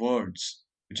words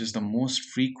which is the most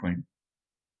frequent,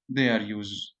 they are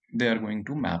going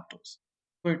to map those.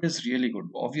 So it is really good.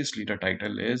 Obviously, the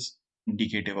title is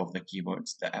indicative of the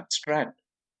keywords. The abstract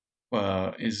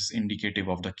is indicative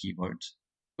of the keywords.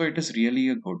 So it is really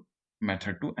a good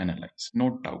method to analyze,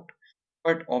 no doubt.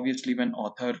 But obviously, when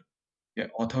author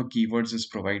keywords is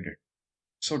provided,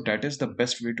 so that is the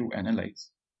best way to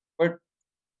analyze. But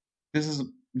this is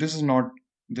this is not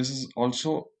this is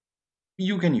also,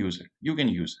 you can use it. You can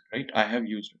use it, right? I have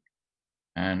used it,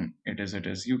 and it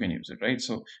is you can use it, right?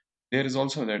 So there is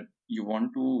also that you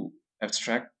want to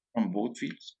abstract from both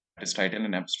fields, that is title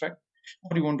and abstract,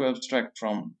 or you want to abstract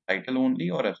from title only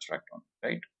or abstract only,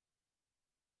 right?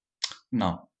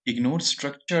 Now ignore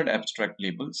structured abstract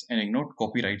labels and ignore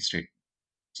copyright statement.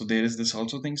 So there is this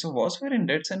also thing. So VOSviewer in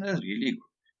that sense is really good.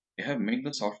 They have made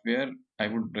the software, I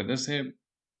would rather say,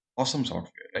 awesome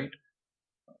software, right?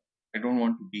 I don't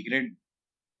want to degrade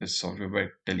this software by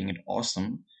telling it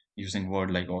awesome, using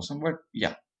word like awesome, but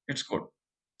yeah, it's good,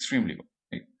 extremely good,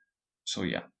 right? So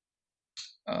yeah,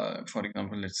 for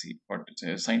example, let's see what it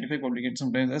says. Scientific publication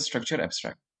sometimes has structure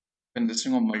abstract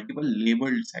consisting of multiple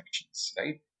labeled sections,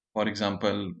 right? For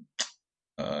example,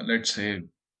 let's say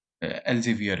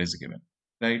Elsevier is given,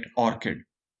 right? Orchid,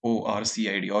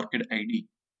 ORCID, Orchid ID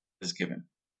is given.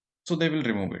 So they will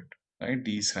remove it, right?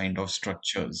 These kind of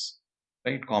structures,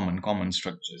 right? Common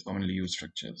structures, commonly used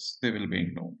structures, they will be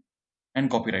ignored, and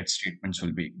copyright statements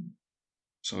will be ignored.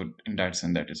 So in that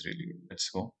sense, that is really good. Let's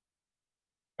go.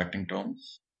 Acting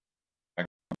terms,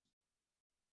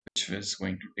 which is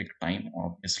going to take time,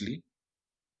 obviously,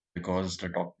 because the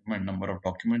document number of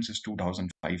documents is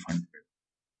 2,500.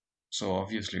 So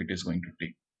obviously, it is going to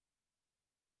take.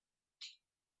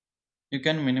 You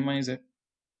can minimize it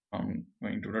from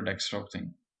going to the desktop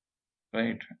thing,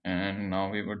 right? And now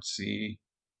we would see.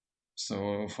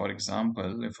 So, for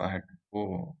example, if I had to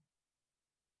go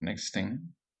next thing,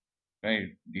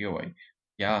 right? DOI.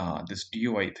 Yeah, this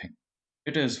DOI thing.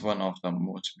 It is one of the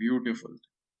most beautiful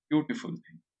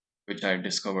thing which I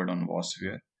discovered on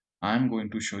VOSviewer. I'm going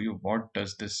to show you what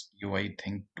does this DOI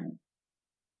thing do.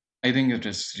 I think it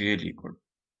is really good.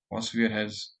 VOSviewer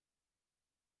has,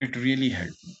 it really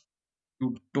helped me.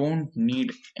 You don't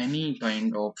need any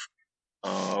kind of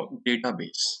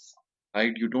database,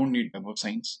 right? You don't need Web of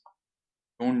Science.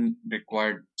 You don't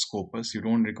require Scopus. You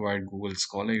don't require Google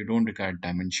Scholar. You don't require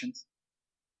Dimensions.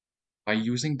 By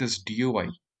using this DOI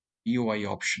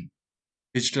option,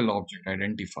 digital object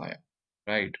identifier,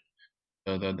 right?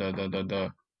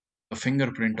 The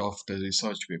fingerprint of the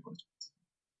research paper.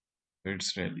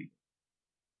 It's really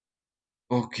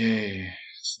okay.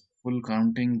 So full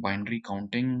counting, binary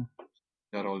counting.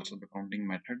 There are also the counting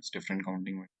methods, different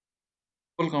counting methods.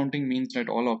 Full counting means that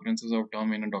all occurrences of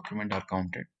term in a document are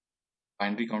counted.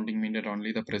 Binary counting means that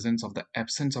only the presence of the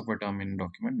absence of a term in a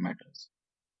document matters,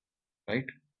 right?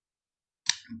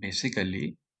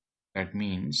 Basically, that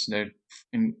means that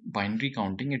in binary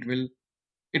counting, it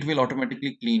will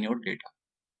automatically clean your data,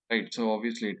 right? So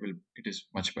obviously, it is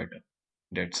much better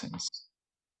in that sense.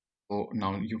 So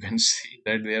now you can see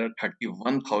that there are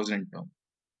 31,000 terms,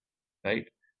 right?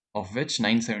 Of which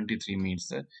 973 meets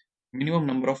the minimum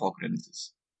number of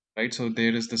occurrences, right? So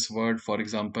there is this word, for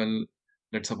example,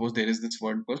 let's suppose there is this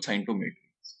word called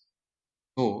scientometrics.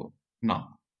 So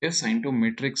now, if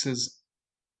scientometrics is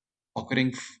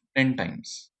occurring 10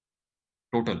 times,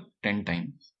 total 10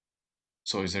 times,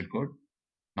 so is it good?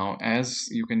 Now, as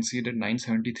you can see that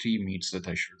 973 meets the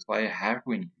threshold, so I have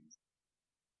to increase,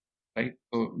 right?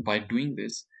 So by doing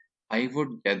this, I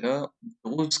would gather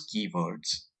those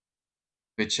keywords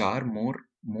which are more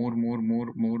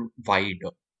wide,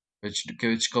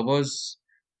 which covers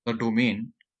the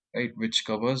domain, right? Which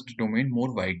covers the domain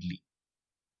more widely,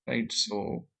 right?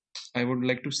 So I would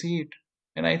like to see it,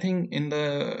 and I think in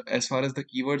the as far as the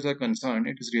keywords are concerned,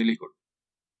 it is really good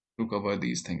to cover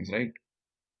these things, right?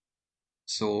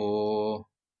 So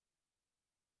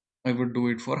I would do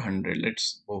it for 100.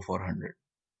 Let's go for 100,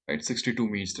 right? 62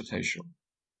 meets the threshold.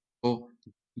 So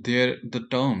there, the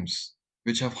terms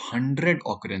which have 100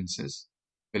 occurrences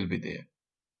will be there.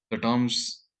 The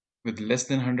terms with less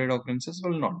than 100 occurrences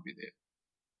will not be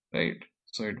there, right?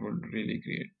 So it would really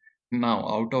create. Now,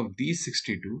 out of these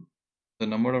 62, the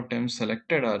number of terms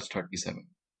selected are 37,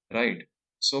 right?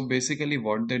 So basically,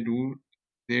 what they do,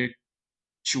 they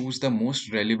choose the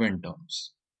most relevant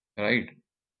terms, right?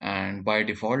 And by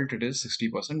default, it is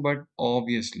 60%, but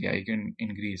obviously, I can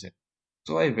increase it.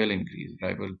 So I will increase it.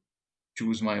 I will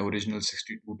choose my original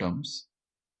 62 terms.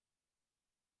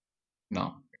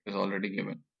 Now, it is already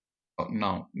given.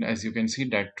 Now, as you can see,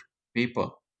 that paper,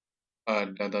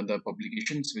 the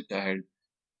publications which I had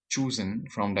chosen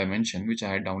from Dimension, which I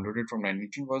had downloaded from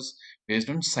Dimension, was based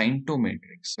on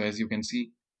scientometrics. So as you can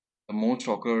see, the most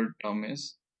occurred term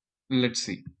is, let's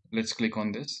see, let's click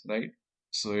on this, right?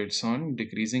 So it's on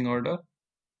decreasing order.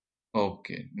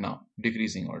 Okay, now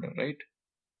decreasing order, right?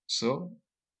 So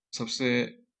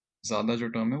सबसे ज़्यादा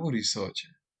जो term है वो research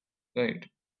है, right?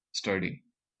 Study.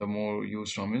 The more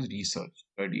used term is research,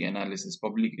 study, analysis,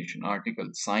 publication, article,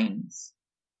 science,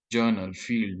 journal,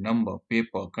 field, number,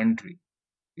 paper, country.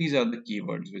 These are the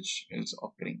keywords which is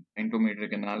occurring.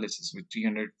 Scientometric analysis with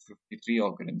 353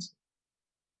 occurrences,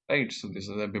 right? So this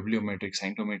is a bibliometric,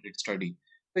 scientometric study.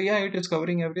 So yeah, it is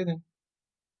covering everything.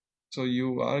 So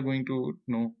you are going to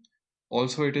know.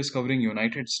 Also, it is covering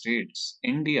United States,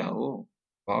 India. Oh,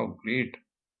 wow, great.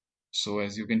 So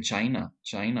as you can, China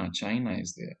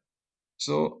is there.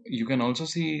 So you can also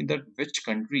see that which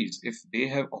countries, if they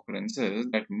have occurrences,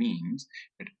 that means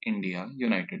that India,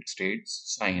 United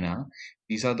States, China,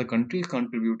 these are the countries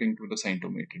contributing to the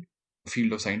scientometry,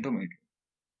 field of scientometry.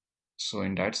 So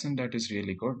in that sense, that is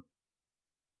really good,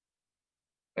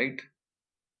 right?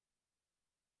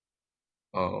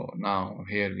 Now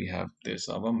here we have this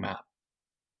our map,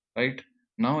 right?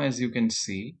 Now as you can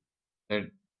see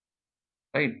that,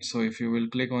 right? So if you will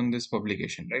click on this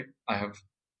publication, right? I have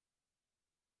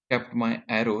kept my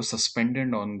arrow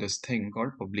suspended on this thing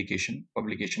called publication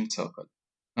circle.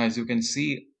 Now, as you can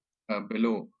see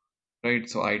below, right?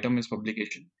 So item is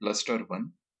publication, cluster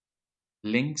 1,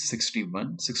 links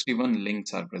 61, 61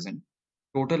 links are present.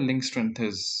 Total link strength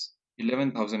is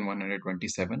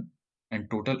 11,127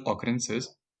 and total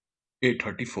occurrences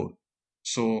 834.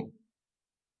 So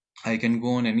I can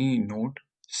go on any node,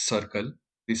 circle.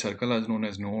 The circle is known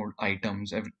as node,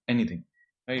 items, anything,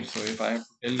 right? So if I have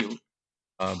to tell you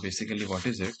basically what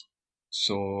is it?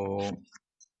 So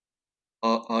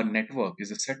a network is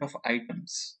a set of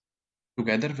items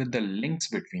together with the links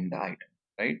between the items,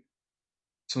 right?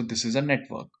 So this is a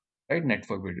network, right?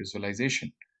 Network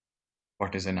visualization.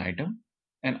 What is an item?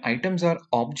 And items are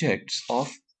objects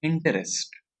of interest.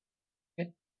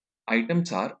 Okay?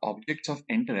 Items are objects of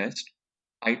interest.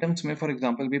 Items may, for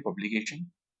example, be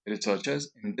publication, researchers,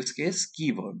 in this case,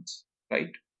 keywords,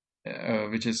 right?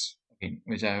 Which is, again,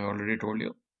 which I have already told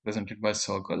you, presented by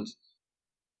circles.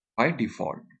 By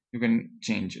default, you can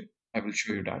change it. I will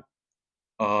show you that.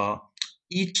 Uh,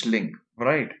 each link,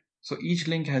 right? So each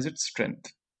link has its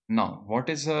strength. Now, what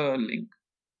is a link?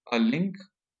 A link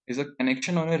is a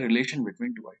connection or a relation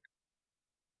between two items.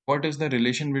 What is the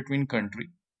relation between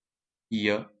country,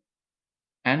 year,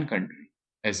 and country?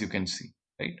 As you can see,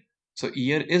 right? So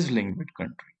year is linked with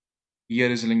country. Year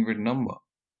is linked with number.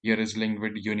 Year is linked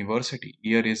with university.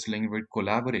 Year is linked with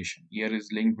collaboration. Year is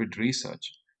linked with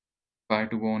research. If I have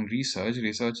to go on research,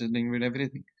 research is linked with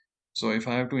everything. So if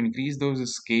I have to increase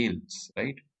those scales,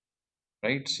 right?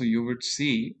 Right. So you would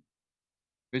see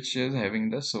which is having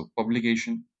the, so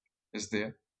publication is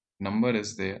there, number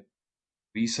is there,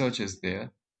 research is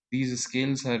there. These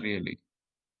scales are really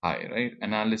high, right?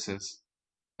 Analysis,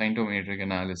 scientometric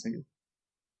analysis.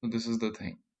 So this is the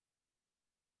thing.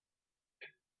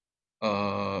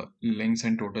 links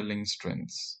and total link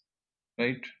strengths,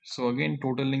 right? So again,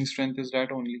 total link strength is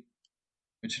that only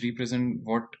which represent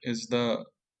what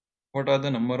are the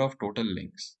number of total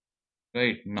links.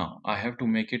 Right now, I have to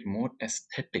make it more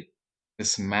aesthetic,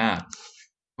 this map,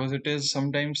 because it is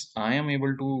sometimes I am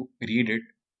able to read it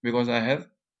because I have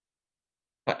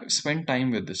spent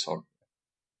time with this software.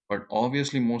 But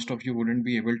obviously, most of you wouldn't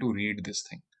be able to read this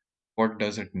thing. What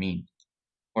does it mean?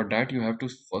 For that, you have to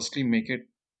firstly make it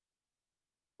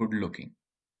good looking,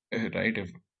 right?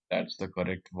 If that's the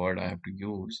correct word I have to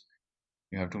use,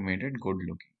 you have to make it good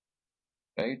looking,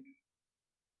 right?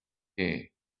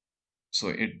 Okay. So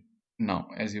it now,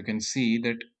 as you can see,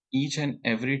 that each and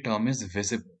every term is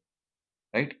visible,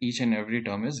 right? Each and every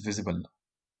term is visible now,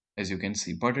 as you can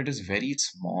see, but it is very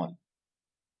small.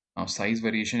 Now, size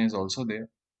variation is also there,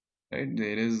 right?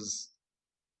 There is,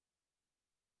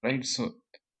 right? So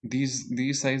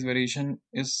these size variation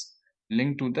is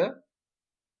linked to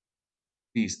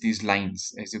these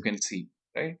lines, as you can see,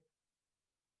 right?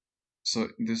 So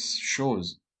this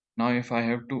shows. Now, if I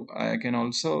have to, I can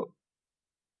also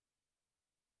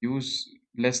use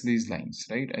less these lines,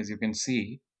 right? As you can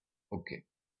see, okay.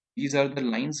 These are the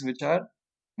lines which are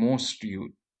most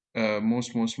used,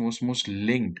 most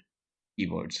linked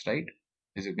keywords, right?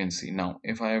 As you can see. Now,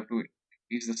 if I have to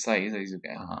increase the size, as you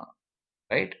can,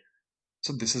 right?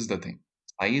 So this is the thing.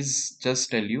 Size just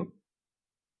tell you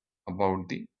about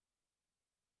the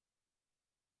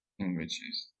thing which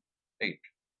is right.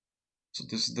 So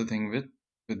this is the thing with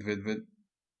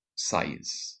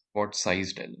size. What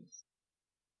size tells,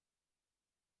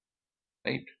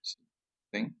 right? So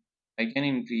thing. I can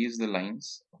increase the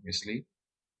lines, obviously.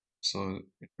 So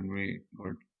it will be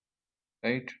good,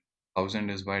 right? 1000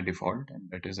 is by default, and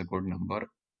that is a good number.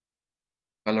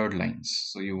 Colored lines.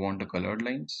 So you want the colored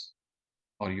lines,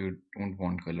 or you don't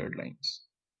want colored lines,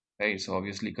 right? So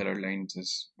obviously colored lines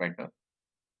is better.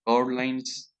 Curved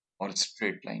lines or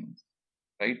straight lines,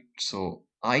 right? So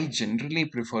I generally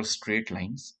prefer straight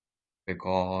lines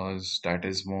because that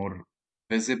is more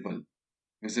visible.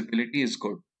 Visibility is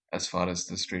good as far as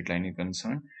the straight line is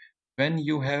concerned. When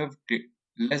you have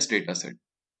less data set,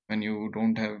 when you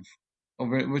don't have,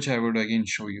 which I would again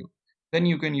show you, then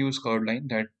you can use curved line.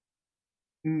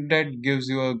 That gives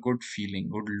you a good feeling,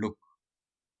 good look.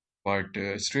 But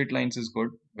straight lines is good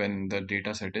when the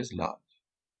data set is large.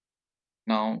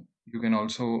 Now you can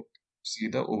also see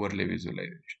the overlay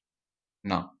visualization.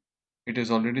 Now it is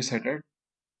already set at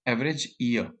average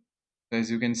year. So as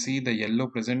you can see, the yellow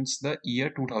presents the year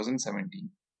 2017.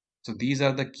 So these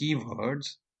are the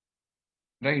keywords,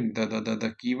 right?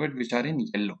 The keyword which are in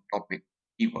yellow topic,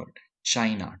 keyword,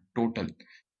 China, total.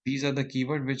 These are the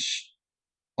keyword which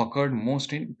occurred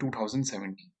most in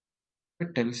 2017.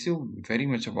 It tells you very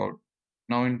much about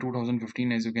now in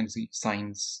 2015, as you can see,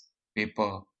 science,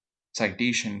 paper,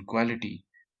 citation, quality.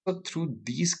 So through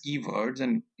these keywords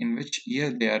and in which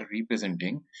year they are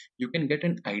representing, you can get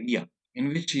an idea in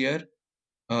which year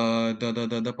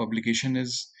the publication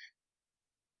is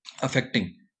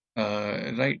affecting,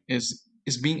 right? Is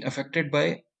being affected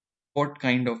by what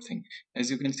kind of thing?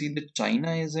 As you can see, the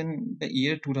China is in the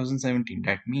year 2017.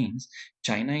 That means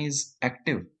China is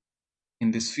active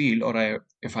in this field, or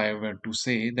if I were to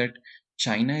say that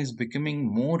China is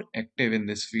becoming more active in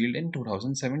this field in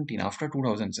 2017, after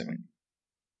 2017,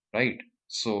 right?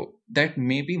 So that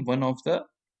may be one of the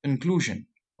conclusion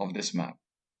of this map.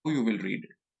 Who you will read it.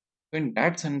 So in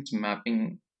that sense,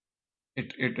 mapping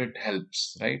it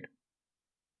helps, right?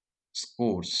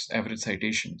 Scores, average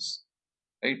citations,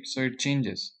 right? So it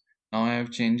changes. Now I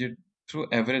have changed it through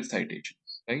average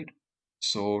citations, right?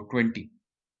 So 20,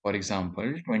 for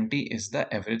example, 20 is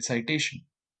the average citation,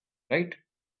 right?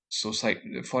 So,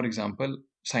 for example,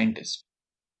 scientist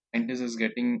is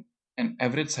getting an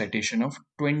average citation of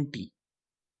 20,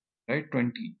 right?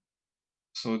 20.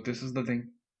 So this is the thing.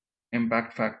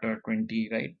 Impact factor 20,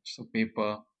 right? So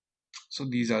paper. So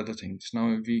these are the things.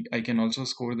 Now I can also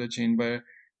score the chain by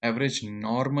average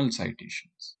normal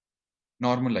citations.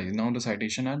 Normalized. Now the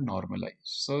citation are normalized.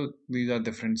 So these are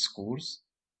different scores.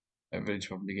 Average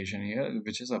publication here,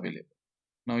 which is available.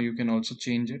 Now you can also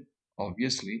change it.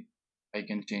 Obviously, I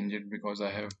can change it because I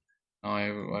have now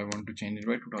I want to change it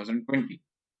by 2020.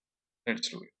 Let's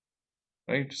do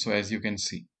it. Right. So as you can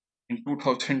see, in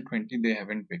 2020 they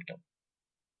haven't picked up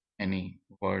any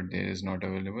word there is not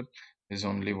available. There's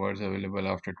only words available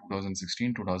after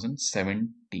 2016,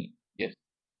 2017. Yes,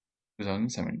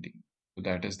 2017. So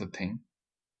that is the thing.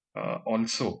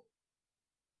 Also,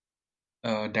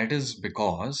 that is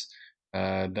because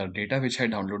the data which I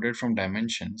downloaded from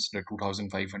Dimensions, the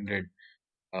 2500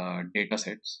 data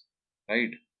sets, right?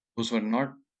 Those were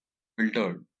not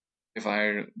filtered. If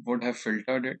I would have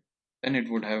filtered it, then it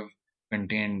would have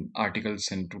contained articles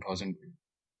in 2012.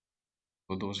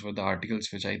 So those were the articles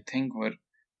which I think were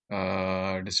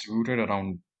distributed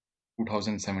around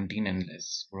 2017 and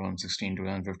less, 2016,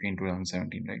 2015,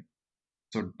 2017, right?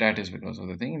 So that is because of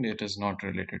the thing. It is not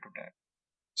related to that.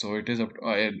 So it is up.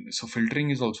 So filtering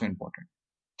is also important.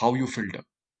 How you filter,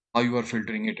 how you are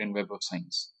filtering it in Web of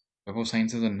Science. Web of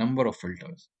Science is a number of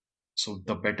filters. So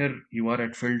the better you are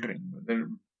at filtering,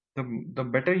 the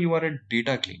better you are at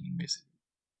data cleaning, basically.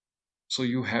 So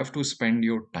you have to spend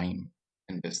your time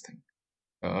in this thing.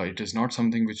 It is not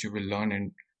something which you will learn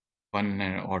in one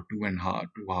or two and half,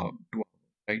 2 hours, 2 hours,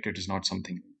 right? It is not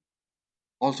something.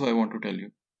 Also, I want to tell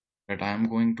you that I am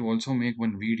going to also make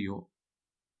one video,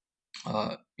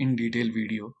 in detail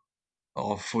video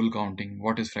of full counting,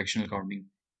 what is fractional counting,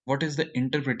 what is the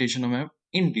interpretation of map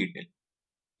in detail,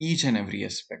 each and every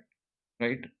aspect,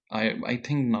 right? I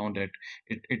think now that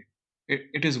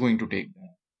it is going to take the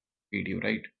video,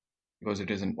 right? Because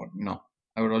it is important. Now,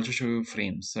 I would also show you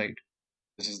frames, right?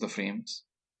 This is the frames.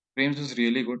 Frames is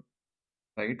really good,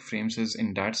 right? Frames is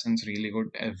in that sense really good.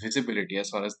 Visibility, as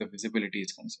far as the visibility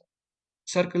is concerned.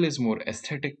 Circle is more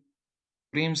aesthetic.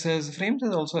 Frames is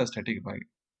also aesthetic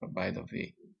by the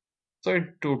way. So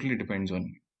it totally depends on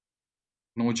you.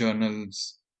 No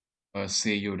journals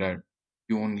say you that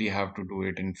you only have to do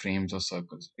it in frames or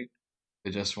circles, right?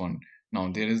 They just want. Now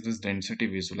there is this density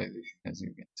visualization, as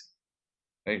you can see,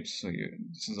 right? So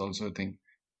this is also a thing.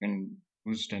 You can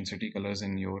use density colors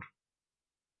in your,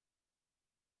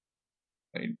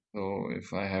 right. So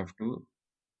if I have to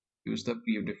use the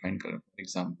predefined color, for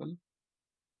example,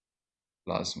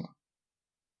 plasma,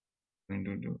 I'm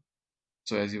going to do.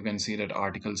 So as you can see that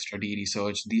article, study,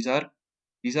 research, these are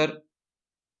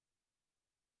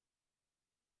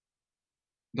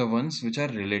the ones which are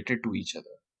related to each other,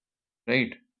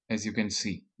 right? As you can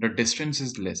see, the distance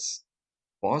is less.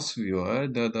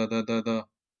 VOSviewer, the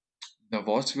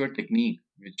VOSviewer technique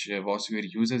which VOSviewer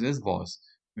uses is VOS,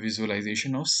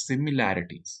 visualization of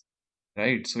similarities,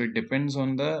 right? So it depends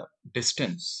on the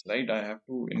distance, right? I have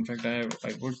to, in fact, I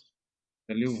would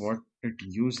tell you what it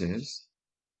uses,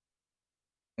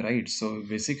 right? So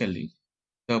basically,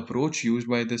 the approach used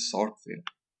by this software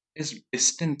is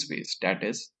distance based. That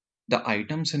is, the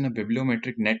items in a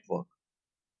bibliometric network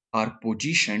are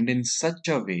positioned in such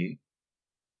a way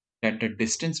that the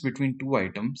distance between two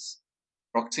items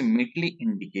approximately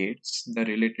indicates the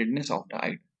relatedness of the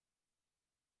item.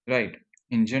 Right.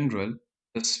 In general,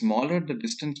 the smaller the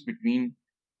distance between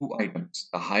two items,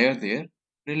 the higher their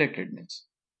relatedness.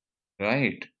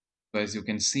 Right. So as you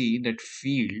can see, that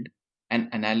field and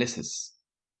analysis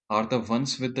are the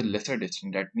ones with the lesser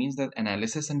distance. That means that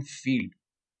analysis and field,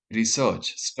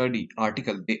 research, study,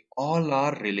 article, they all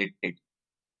are related.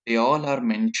 They all are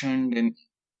mentioned in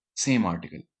same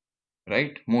article,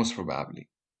 right? Most probably,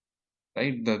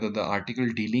 right? The article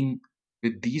dealing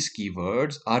with these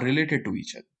keywords are related to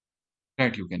each other,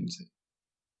 right? You can say.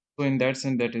 So in that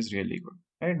sense, that is really good,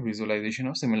 right? Visualization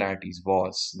of similarities.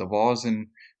 WOS. The WOS in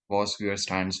VOSviewer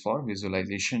stands for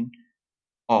visualization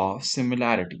of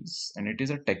similarities, and it is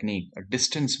a technique, a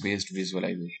distance-based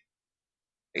visualization,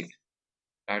 right?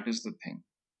 That is the thing.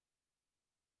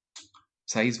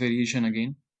 Size variation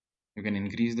again. You can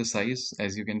increase the size.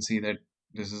 As you can see that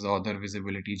this is author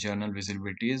visibility, journal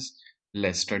visibility is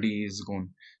less, study is gone.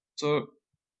 So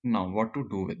now what to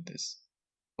do with this?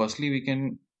 Firstly, we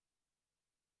can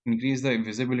increase the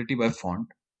visibility by font,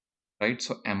 right?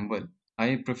 So Amble,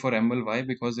 I prefer Amble. Why?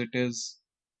 Because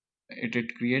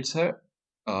it creates a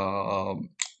uh,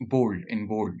 bold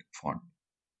font,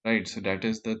 right? So that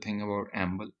is the thing about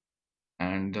Amble,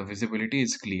 and the visibility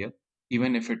is clear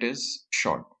even if it is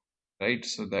short, right?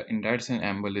 So that in that sense,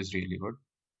 Amble is really good.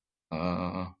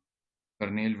 Uh,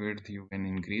 Kernel width you can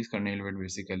increase. Kernel width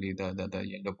basically the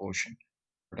yellow portion,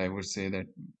 but I would say that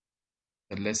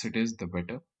the less it is, the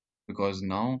better, because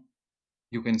now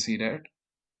you can see that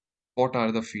what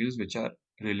are the fields which are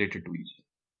related to each other.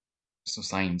 So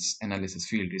science, analysis,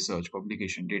 field, research,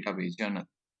 publication, database, journal.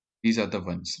 These are the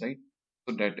ones, right?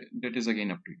 So that is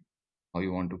again up to you how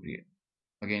you want to create.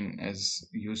 Again, as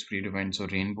use predefined, so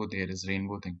rainbow, there is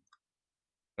rainbow thing,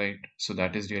 right? So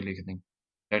that is really a thing.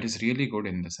 That is really good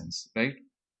in the sense, right?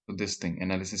 So this thing,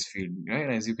 analysis field, right?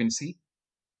 As you can see,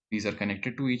 these are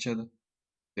connected to each other.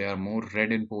 They are more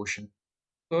red in portion.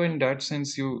 So in that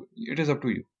sense, it is up to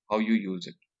you how you use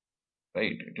it,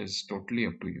 right? It is totally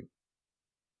up to you.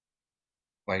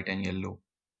 White and yellow.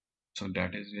 So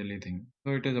that is really thing.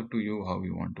 So it is up to you how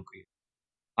you want to create.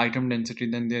 Item density,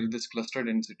 then there is this cluster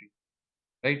density,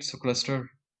 right? So cluster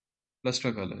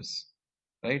colors.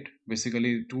 right?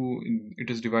 Basically, it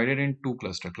is divided in two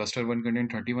cluster. Cluster 1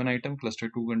 contains 31 item, cluster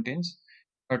 2 contains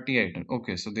 30 item.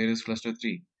 Okay, so there is cluster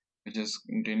 3, which is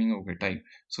containing okay type.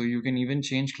 So you can even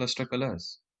change cluster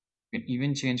colors. You can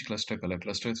even change cluster color.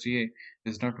 Cluster 3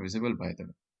 is not visible by the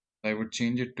way. I would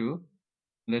change it to,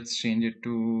 let's change it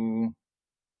to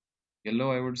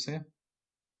yellow, I would say.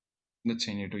 Let's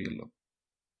change it to yellow,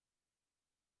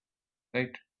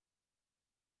 right?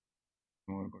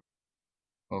 More good.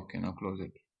 Okay, now close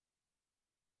it.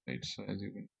 Right, so as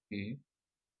you can see,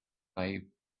 type,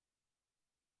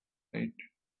 right?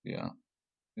 Yeah,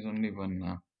 there's only one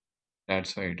now.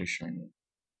 That's why it is showing.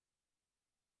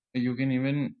 You can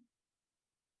even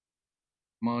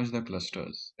merge the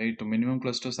clusters, right? The minimum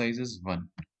cluster size is 1.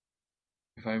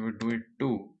 If I would do it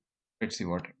 2, let's see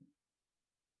what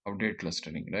update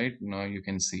clustering, right? Now you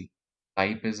can see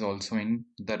type is also in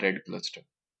the red cluster,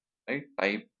 right?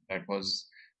 Type that was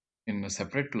in a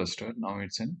separate cluster, now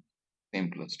it's in same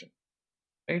cluster,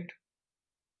 right?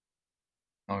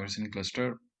 Now it's in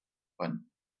cluster 1.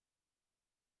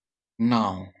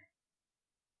 Now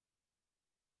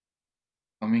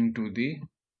coming to the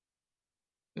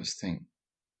this thing.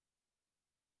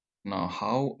 Now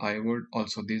how I would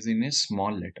also this in a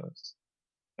small letters,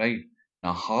 right?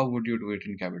 Now how would you do it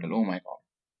in capital? Oh my god.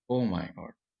 Oh my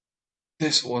god.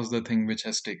 This was the thing which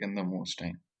has taken the most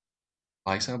time.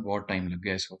 भाई साहब बहुत time लग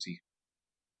गया इसको सीख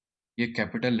ये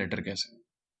capital letter कैसे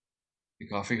ये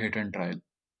काफी हिट एंड ट्रायल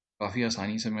काफी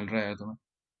आसानी से मिल रहा है तुम्हें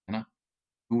है ना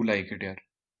डू लाइक इट यार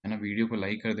है ना वीडियो को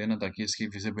लाइक कर देना ताकि इसकी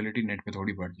विजिबिलिटी नेट पे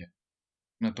थोड़ी बढ़ जाए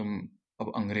ना तुम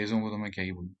अब अंग्रेजों को तो मैं क्या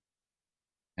ही बोलूं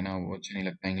है ना वो अच्छा नहीं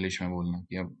लगता इंग्लिश में बोलना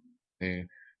कि अब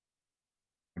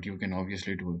but you can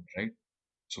obviously do it right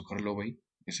so कर लो भाई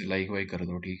इसे लाइक वाइक कर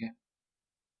दो ठीक है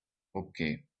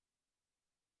okay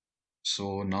so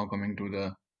now coming to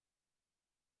the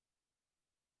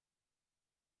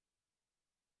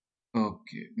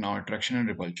okay now attraction and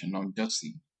repulsion now just see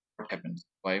what happens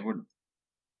why would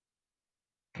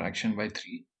traction by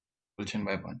 3, repulsion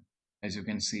by 1. As you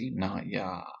can see now,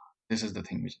 yeah, this is the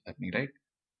thing which is happening, right?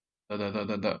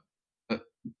 The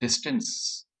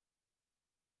distance,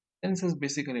 distance is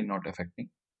basically not affecting,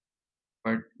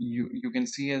 but you can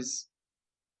see as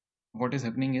what is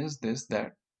happening is this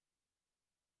that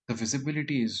the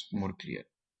visibility is more clear.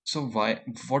 So why,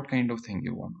 what kind of thing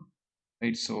you want,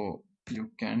 right? So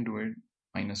you can do it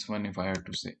 -1 if I have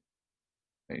to say,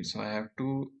 right? So I have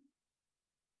to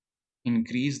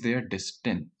increase their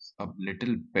distance a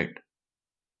little bit,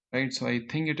 right? So I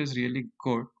think it is really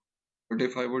good. But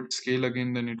if I would scale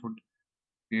again, then it would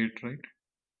be it, right?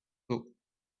 So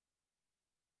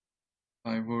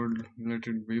I would let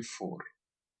it be 4.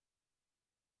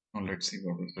 Now let's see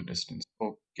what is the distance.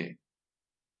 Okay,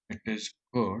 it is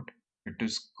good. It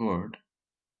is good.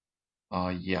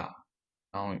 Yeah.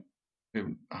 Now,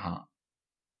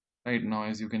 right now,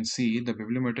 as you can see, the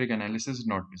bibliometric analysis is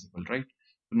not visible, right?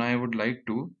 So now I would like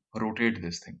to rotate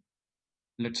this thing.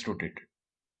 Let's rotate it.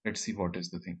 Let's see what is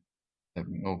the thing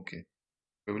happening. Okay,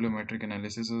 bibliometric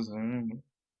analysis is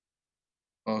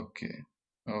okay,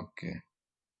 okay,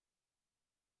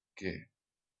 okay.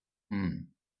 Hmm.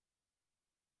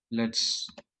 Let's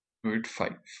do it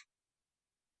 5.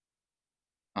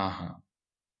 Uh-huh.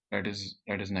 That is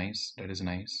nice. That is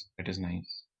nice. That is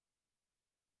nice.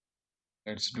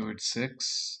 Let's do it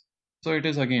 6. So it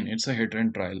is again, it's a hit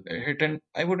and trial. A hit and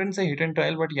I wouldn't say hit and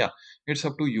trial, but yeah, it's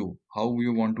up to you how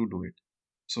you want to do it.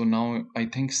 So now I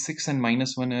think 6 and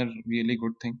 -1 are really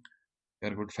good thing. They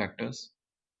are good factors,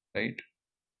 right?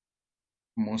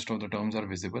 Most of the terms are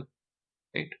visible,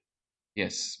 right?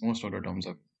 Yes, most of the terms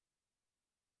are.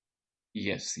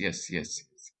 Yes, yes, yes,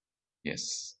 yes, yes.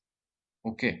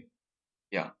 Okay,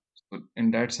 yeah. So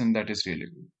in that sense, that is really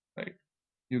good, right?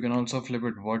 You can also flip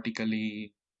it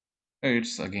vertically.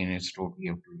 It's again, it's totally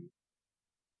up to you.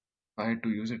 If I had to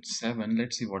use it 7,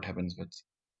 let's see what happens with.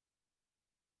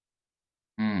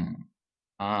 Hmm.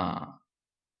 Ah,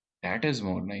 that is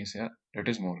more nice. Yeah, that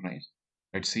is more nice.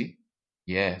 Let's see.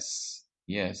 Yes,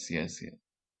 yes, yes, yes,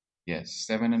 yes.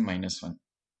 7 and -1.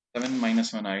 7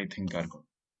 -1, I think are good.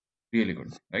 Really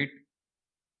good, right?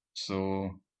 So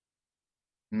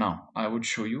now I would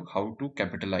show you how to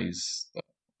capitalize the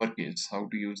uppercase, how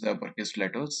to use the uppercase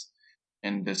letters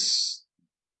in this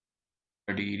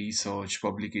study, research,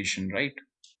 publication, right?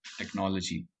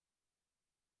 Technology.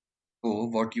 So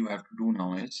what you have to do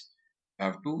now is you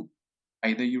have to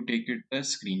either you take it a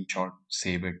screenshot,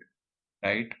 save it,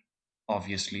 right?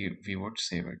 Obviously we would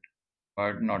save it,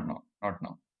 but not now, not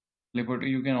now. Clipboard,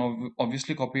 you can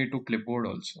obviously copy it to clipboard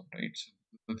also, right? So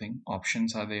the thing,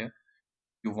 options are there.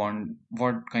 You want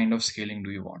what kind of scaling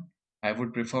do you want? I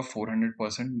would prefer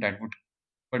 400%. That would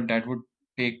but that would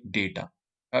take data.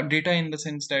 Data in the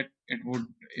sense that it would,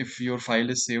 if your file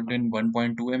is saved in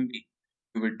 1.2 MB,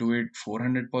 you would do it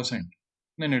 400%,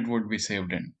 then it would be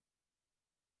saved in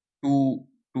 2,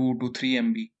 2 to 3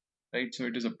 MB, right? So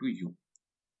it is up to you.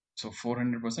 So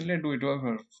 400%, let's do it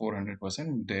for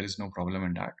 400%. There is no problem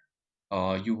in that.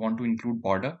 You want to include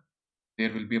border,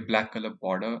 there will be a black color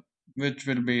border, which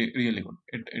will be really good.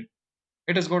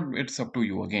 It is good. It's up to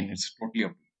you. Again, it's totally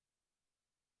up to you.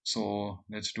 So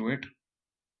let's do it.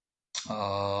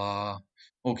 Uh,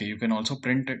 okay, you can also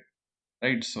print it,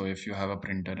 right? So if you have a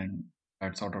printer and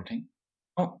that sort of thing.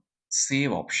 Now,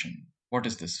 save option. What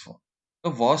is this for?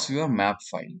 The VOSviewer map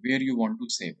file where you want to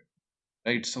save it,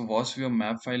 right? So VOSviewer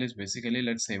map file is basically,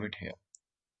 let's save it here.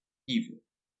 Keyword,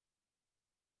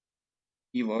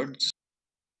 keywords,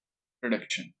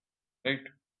 production, right?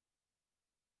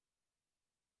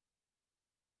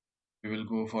 We will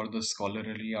go for the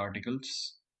scholarly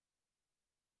articles.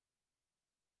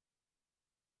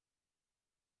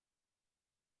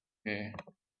 Okay,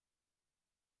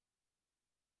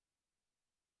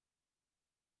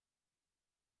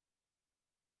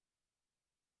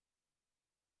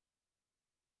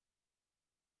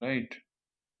 right.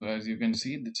 So as you can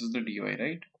see, this is the DOI,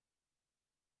 right?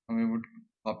 And we would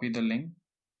copy the link,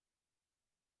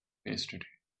 paste it.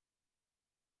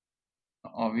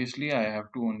 Obviously, I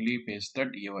have to only paste the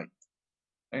DOI,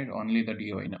 right? Only the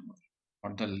DOI number,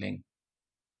 not the link,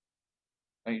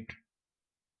 right?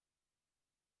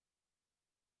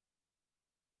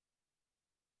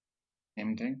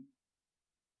 Same thing,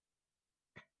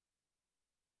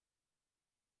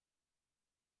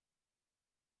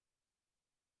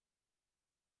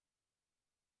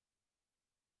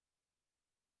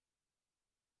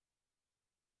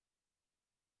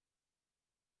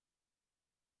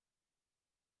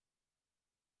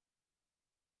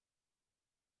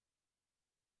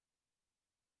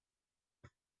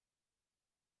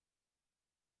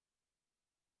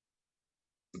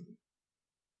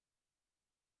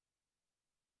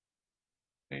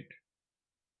 right?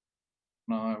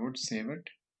 Now I would save it,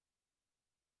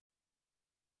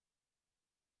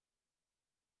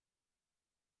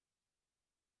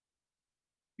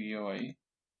 DOI.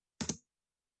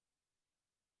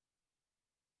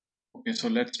 Okay, so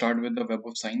let's start with the Web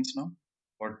of Science now.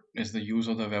 What is the use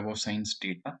of the Web of Science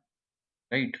data,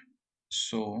 right?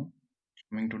 So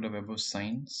coming to the Web of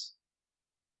Science,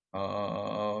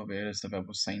 where is the Web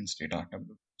of Science data?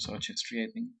 Search history, I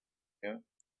think. Here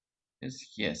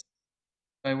is yes.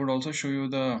 I would also show you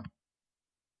the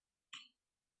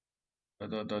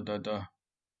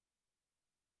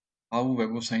how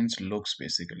Web of Science looks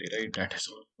basically, right? That is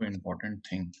also an important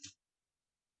thing.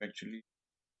 Actually,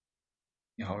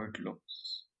 how it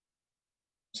looks.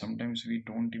 Sometimes we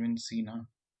don't even see now,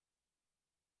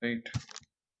 right?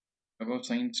 Web of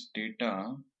Science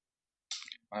data.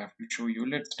 I have to show you.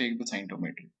 Let's take the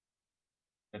scientometric.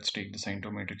 Let's take the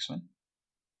scientometrics one.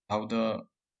 How the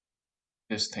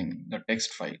this thing, the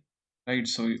text file, right?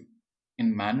 So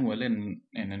in manual in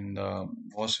the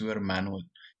VOSviewer manual,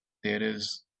 there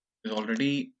is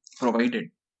already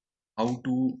provided how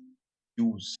to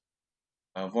use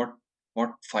what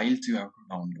files you have to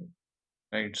download,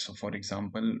 right? So for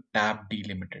example, tab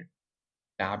delimited.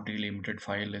 Tab delimited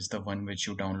file is the one which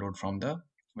you download from the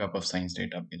Web of Science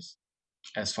database.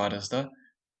 As far as the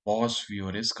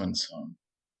VOSviewer is concerned,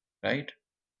 right?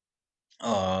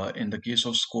 In the case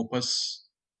of Scopus,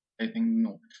 I think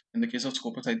no. In the case of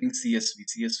Scopus, I think CSV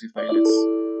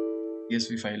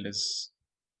file is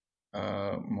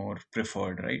more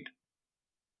preferred, right?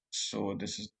 So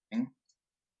this is the thing.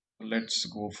 Let's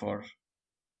go for.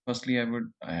 Firstly, I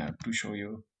have to show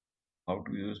you how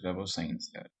to use Web of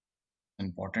Science. Yeah,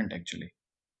 important actually,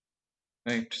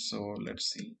 right? So let's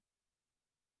see,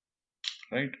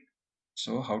 right?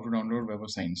 So how to download Web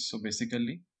of Science? So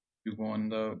basically, you go on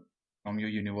the from your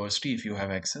university if you have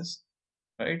access,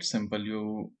 right? Simple.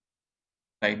 You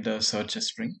type the search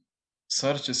string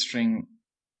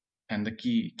and the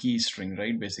key string,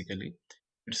 right? Basically,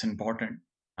 it's important,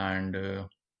 and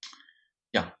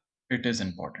yeah, it is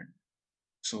important.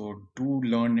 So do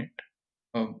learn it.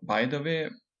 By the way,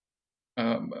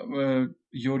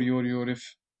 your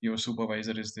if your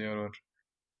supervisor is there or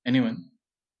anyone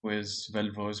who is well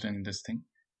versed in this thing,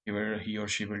 he or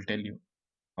she will tell you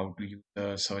how to use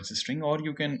the search string, or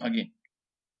you can again,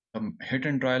 the hit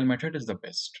and trial method is the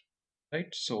best, right?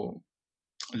 So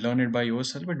learn it by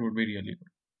yourself. It would be really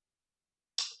good.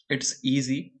 It's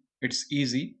easy,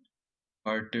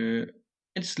 but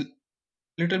it's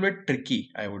little bit tricky,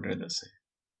 I would rather say.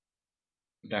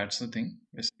 That's the thing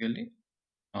basically.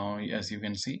 Now as you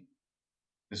can see,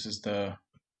 this is the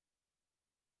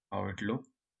how it looks.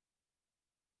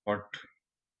 what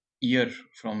year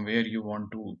from where you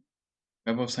want to.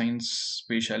 Web of Science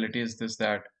speciality is this,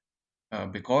 that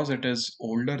because it is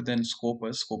older than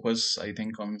Scopus I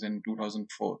think comes in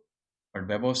 2004, but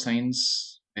Web of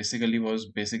Science basically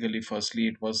firstly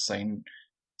it was Science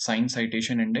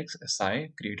Citation Index (SCI)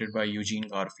 created by Eugene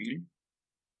Garfield,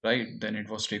 right? Then it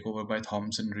was taken over by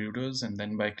Thomson Reuters and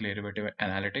then by Clarivate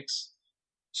Analytics.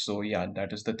 So yeah,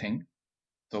 that is the thing.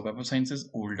 So Web of Science is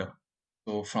older.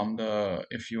 So from the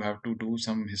if you have to do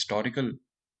some historical,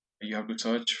 you have to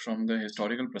search from the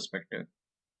historical perspective,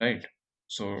 right?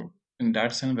 So in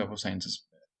that sense, Web of Science is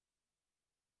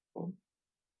cool.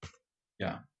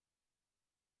 Yeah,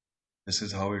 this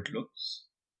is how it looks.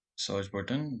 Search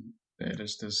button. There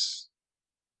is this,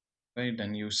 right?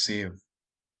 Then you save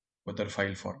other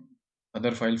file format.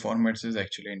 Other file formats is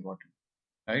actually important,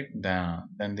 right?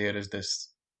 Then there is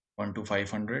this 1 to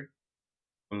 500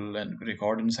 full and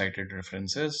record and cited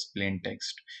references, plain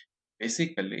text.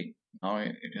 Basically, now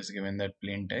it is given that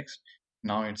plain text.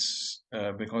 Now it's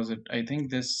because I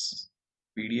think this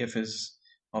PDF is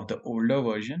of the older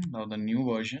version. Now the new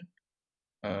version,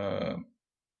 uh,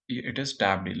 it is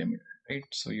tab delimited, right?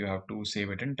 So you have to save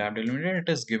it in tab delimited.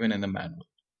 It is given in the manual.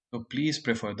 So please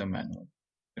prefer the manual.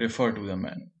 Refer to the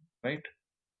manual, right?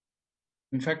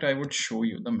 In fact, I would show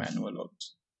you the manual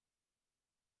also.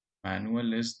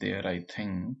 Manual is there, I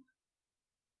think.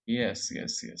 Yes,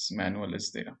 yes, yes. Manual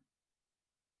is there.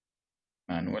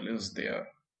 Manual is there,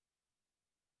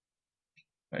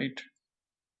 right?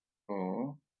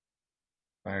 So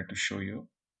I had to show you.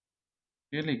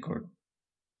 Really good.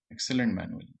 Excellent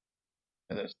manual.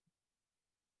 Others.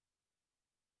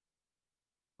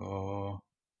 So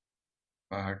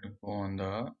I had to go on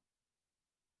the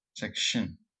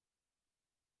section,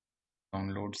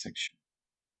 download section,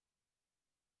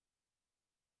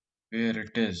 where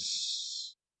it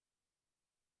is,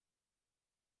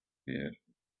 where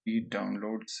the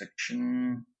download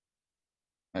section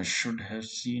I should have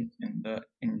seen in the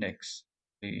index.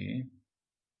 The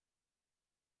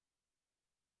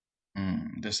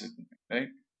this is right.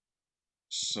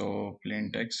 So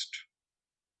plain text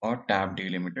or tab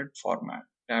delimited format.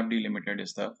 Tab delimited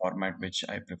is the format which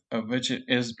I prefer, which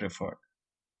is preferred,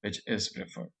 which is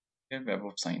preferred. Okay, Web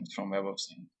of Science from Web of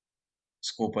Science.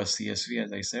 Scopus CSV,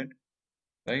 as I said,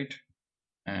 right?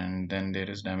 And then there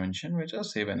is dimension, which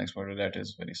is save and export. That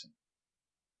is very simple,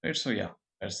 right? So yeah,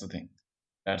 that's the thing.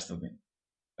 That's the thing,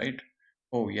 right?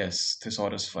 Oh yes,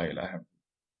 Thesaurus file. I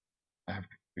have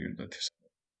to create the thesaurus.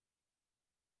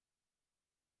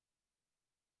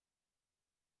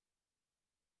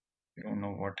 I don't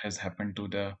know what has happened to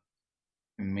the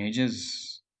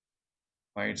images.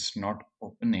 Why it's not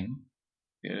opening?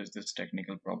 There is this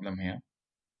technical problem here.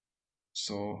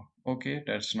 So okay,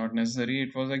 that's not necessary.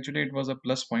 It was a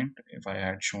plus point if I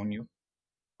had shown you,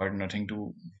 but nothing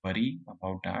to worry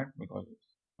about that because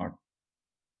it's not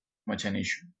much an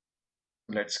issue.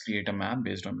 Let's create a map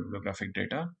based on bibliographic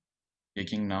data,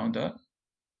 taking now the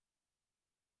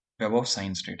Web of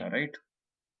Science data, right?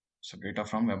 So data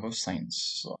from Web of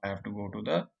Science. So I have to go to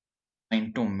the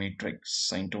scientometric.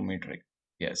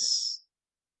 Yes.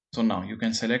 So now you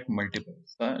can select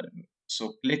multiples.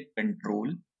 So click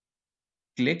control,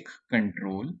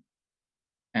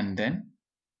 and then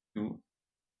two,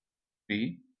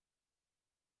 three.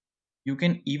 You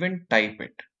can even type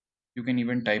it. You can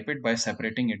even type it by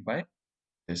separating it by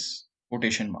this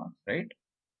quotation mark, right?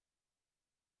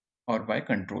 Or by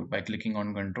control, by clicking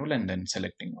on control and then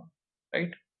selecting one,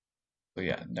 right? So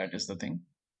yeah, that is the thing.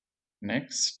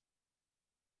 Next,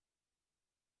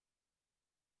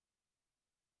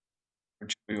 I'll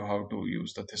show you how to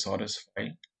use the thesaurus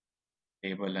file,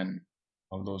 table, and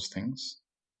all those things,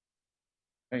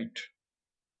 right?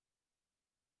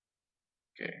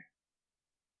 Okay.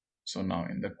 So now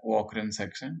in the co-occurrence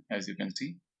section, as you can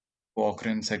see,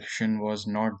 co-occurrence section was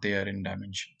not there in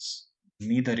dimensions.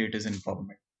 Neither it is in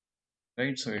PubMed,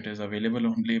 right? So it is available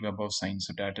only Web of Science.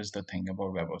 So that is the thing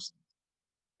about Web of Science.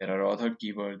 There are author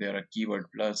keyword, there are keyword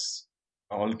plus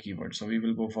all keywords. So we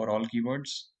will go for all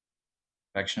keywords,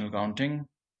 fractional counting.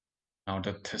 Now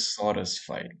the thesaurus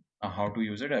file. Now how to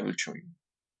use it, I will show you.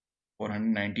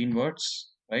 419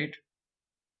 words, right?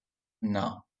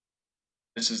 Now,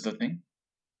 this is the thing,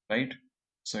 right?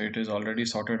 So it is already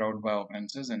sorted out by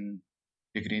occurrences in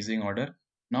decreasing order.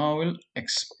 Now I will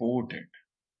export it.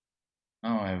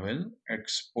 Now I will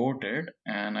export it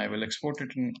and I will export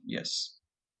it in, yes,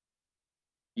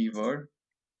 keyword.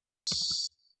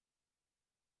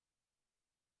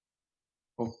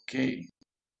 Okay,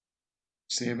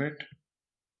 save it.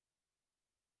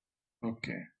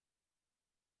 Okay,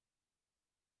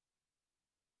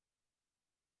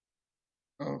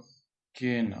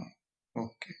 Okay, now.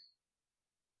 Okay.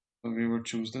 So we would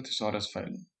choose the thesaurus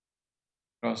file.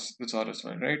 Cross thesaurus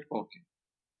file, right? Okay.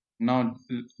 Now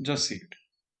just see it.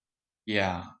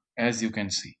 Yeah, as you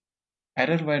can see.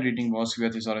 Error while reading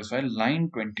VOSviewer thesaurus file, line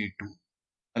 22.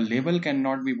 A label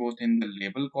cannot be both in the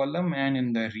label column and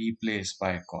in the replace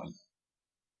by column.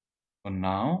 So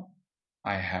now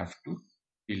I have to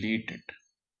delete it,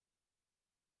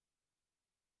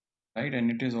 right?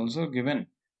 And it is also given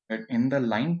that in the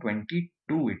line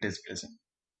 22 it is present.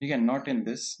 Again, not in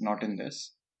this, not in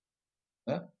this.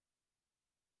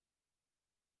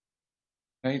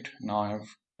 Right now I have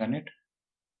done it.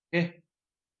 Okay,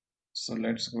 so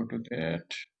let's go to that.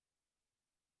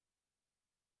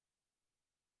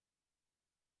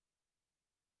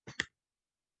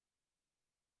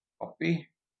 Copy.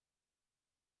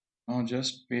 Now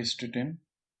just paste it in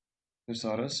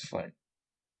thesaurus file.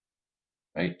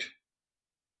 Right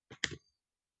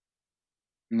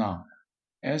now,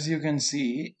 as you can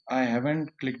see, I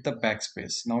haven't clicked the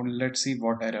backspace. Now let's see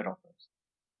what error occurs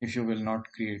if you will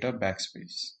not create a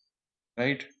backspace.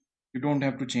 Right? You don't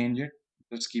have to change it.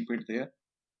 Just keep it there.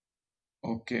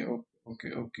 Okay, okay,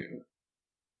 okay, okay.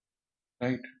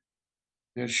 Right?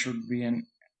 There should be an.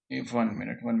 If 1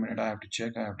 minute, 1 minute. I have to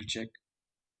check. I have to check.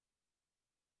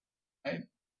 I,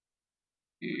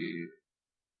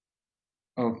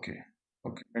 okay,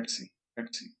 okay. Let's see.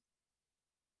 Let's see.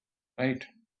 Right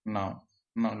now,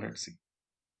 now let's see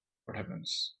what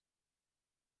happens.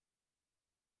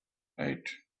 Right?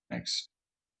 Next.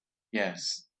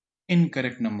 Yes.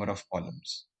 Incorrect number of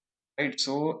columns. Right?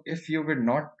 So if you would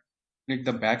not click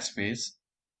the backspace,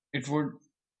 it would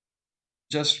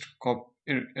just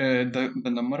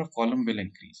the number of column will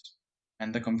increase,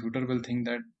 and the computer will think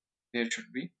that there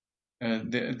should be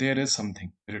there is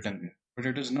something written there, but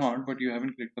it is not. But you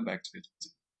haven't clicked the backspace,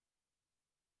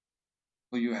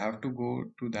 so you have to go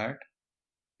to that.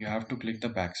 You have to click the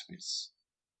backspace.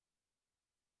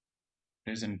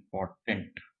 It is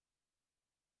important.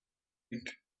 Right?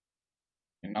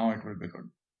 And now it will be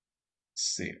good.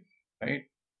 Save. Right?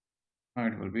 Now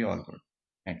it will be all good.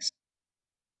 Next.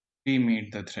 We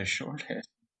meet the threshold.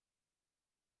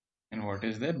 And what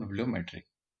is the bibliometric?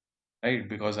 Right?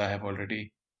 Because I have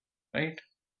already, right?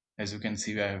 As you can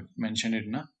see, I have mentioned it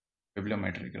na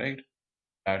bibliometric, right?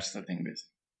 That's the thing basically.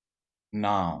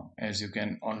 Now, as you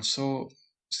can also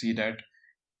see that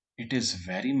it is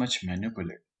very much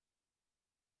manipulated.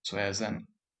 So as an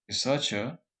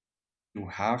researcher, you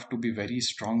have to be very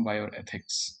strong by your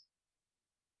ethics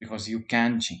because you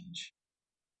can change.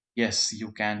 Yes,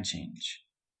 you can change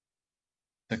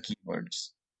the keywords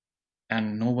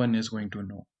and no one is going to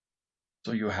know.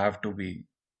 So you have to be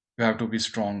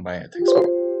strong by ethics,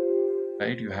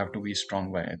 right? You have to be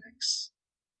strong by ethics.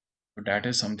 So that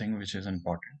is something which is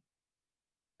important.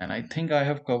 And I think I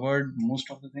have covered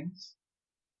most of the things,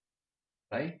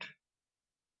 right?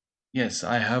 Yes,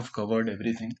 I have covered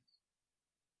everything,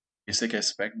 basic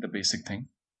aspect, the basic thing.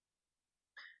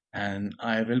 And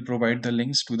I will provide the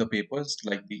links to the papers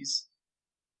like these.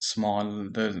 Small,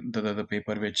 the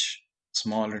paper which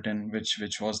small written,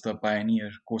 which was the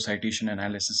pioneer co-citation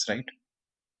analysis, right?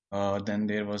 Then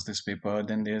there was this paper,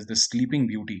 then there's the sleeping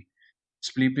beauty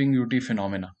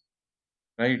phenomena,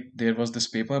 right? There was this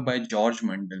paper by George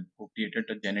Mundell who created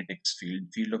the genetics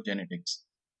field of genetics.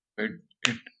 But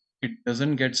it it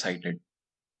doesn't get cited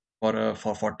for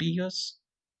 40 years.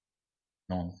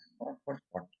 No, not for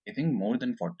 40. I think more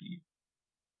than 40.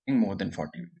 I think more than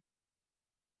 40.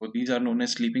 So these are known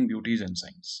as sleeping beauties in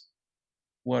science,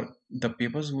 who are the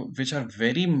papers which are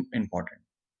very important,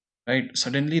 right?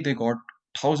 Suddenly they got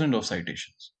thousands of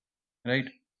citations, right?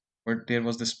 But there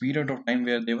was this period of time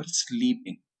where they were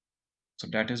sleeping. So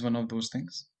that is one of those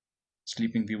things.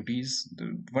 Sleeping beauties,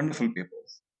 the wonderful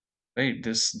papers, right?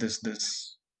 This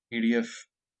PDF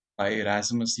by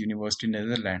Erasmus University,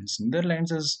 Netherlands.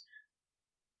 Netherlands is,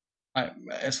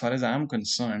 as far as I am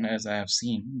concerned, as I have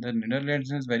seen, the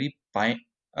Netherlands is very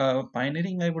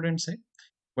pioneering. I wouldn't say,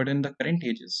 but in the current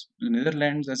ages, the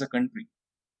Netherlands as a country,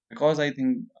 because I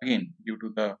think again due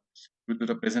to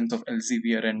the presence of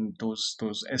Elsevier and those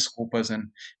scopers,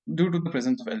 and due to the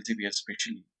presence of Elsevier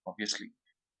especially, obviously,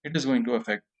 it is going to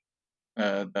affect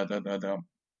uh, the, the the the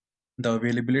the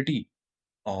availability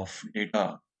of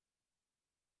data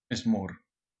is more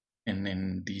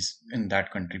in that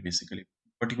country basically,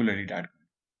 particularly that.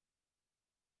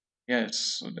 Yes,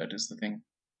 so that is the thing.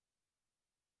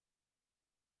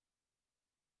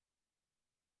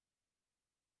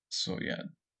 So yeah,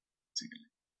 basically,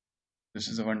 this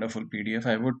is a wonderful PDF.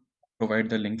 I would provide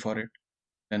the link for it.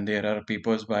 Then there are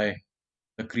papers by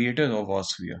the creators of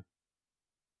VOSviewer,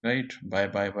 right?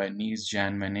 By Nies,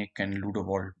 Jan Manek, and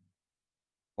Ludovald.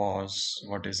 WoS,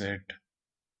 what is it?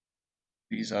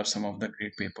 These are some of the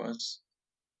great papers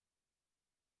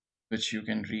which you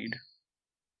can read,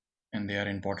 and they are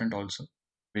important also.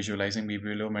 Visualizing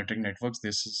bibliometric networks.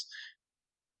 This is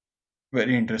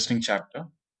very interesting chapter.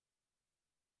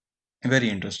 A very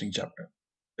interesting chapter.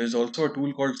 There's also a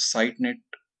tool called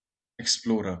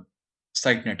Explorer,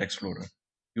 SiteNet Explorer,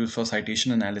 used for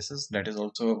citation analysis. That is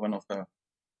also one of the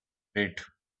great,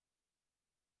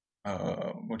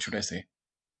 what should I say,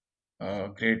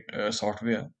 great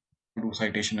software to do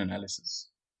citation analysis,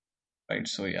 right?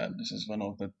 So yeah, this is one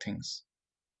of the things.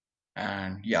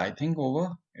 And yeah, I think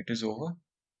it is over,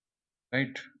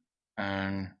 right?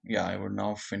 And yeah, I would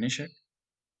now finish it.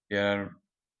 There are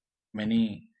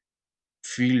many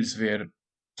fields where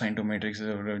scientometrics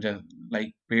is just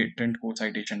like patent code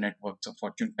citation networks of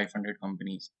Fortune 500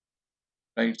 companies,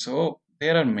 right? So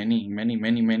there are many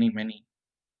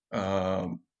uh,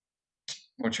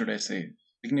 what should I say,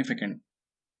 significant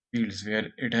fields where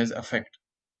it has effect,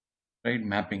 right?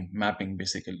 Mapping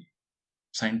basically,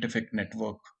 scientific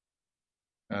network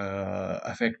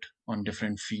effect on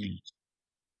different fields.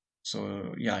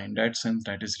 So yeah, in that sense,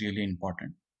 that is really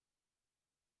important.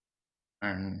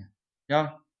 And yeah,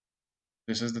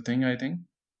 this is the thing I think.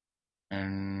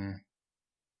 And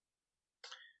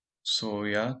so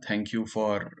yeah, thank you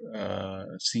for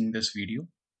seeing this video.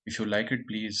 If you like it,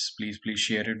 please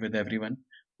share it with everyone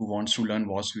who wants to learn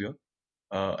VOSviewer.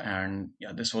 And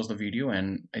yeah, this was the video,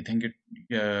 and I think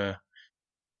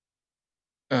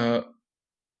uh,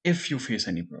 if you face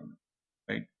any problem,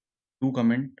 right, do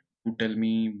comment, do tell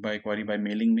me by query by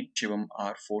mailing me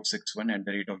shivamr461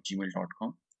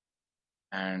 @gmail.com,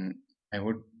 and I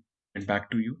would get back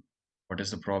to you. What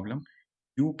is the problem?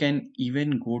 You can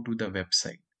even go to the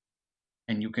website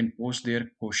and you can post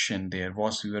their question there.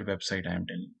 VOSviewer website, I am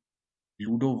telling you.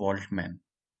 Ludo Waltman,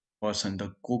 person,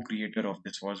 the co-creator of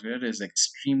this VOSviewer, is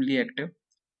extremely active,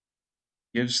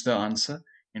 gives the answer.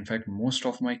 In fact, most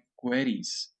of my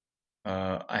queries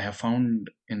I have found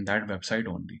in that website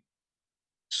only.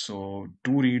 So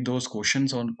do read those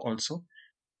questions on also.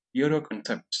 Here are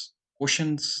concepts.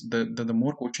 Questions, the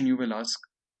more question you will ask,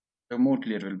 the more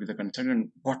clear will be the concept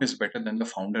and what is better than the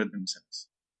founder themselves.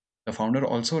 The founder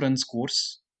also runs a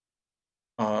course.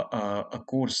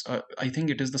 I think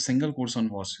it is the single course on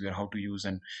VOSviewer, how to use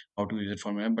and how to use it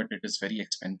for me, but it is very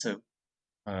expensive.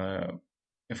 Uh,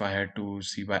 if I had to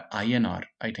see by INR,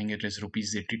 I think it is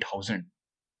rupees 80,000.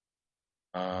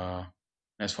 Uh,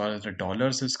 as far as the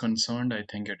dollars is concerned, I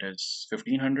think it is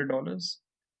 $1,500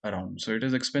 around. So it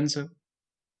is expensive.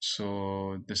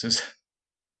 So this is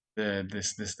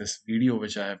this video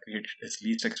which I have created is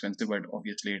least expensive, but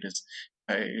obviously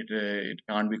it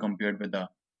can't be compared with the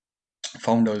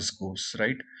founders course,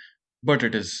 right? But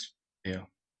it is there.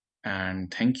 And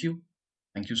thank you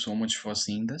so much for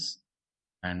seeing this.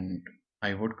 And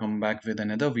I would come back with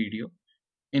another video,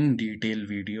 in detail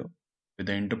video, with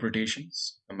the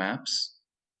interpretations, the maps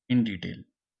in detail,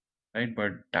 right?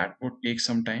 But that would take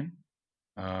some time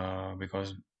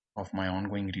because of my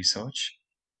ongoing research.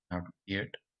 Not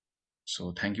yet.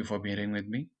 So thank you for bearing with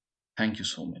me. Thank you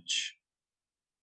so much.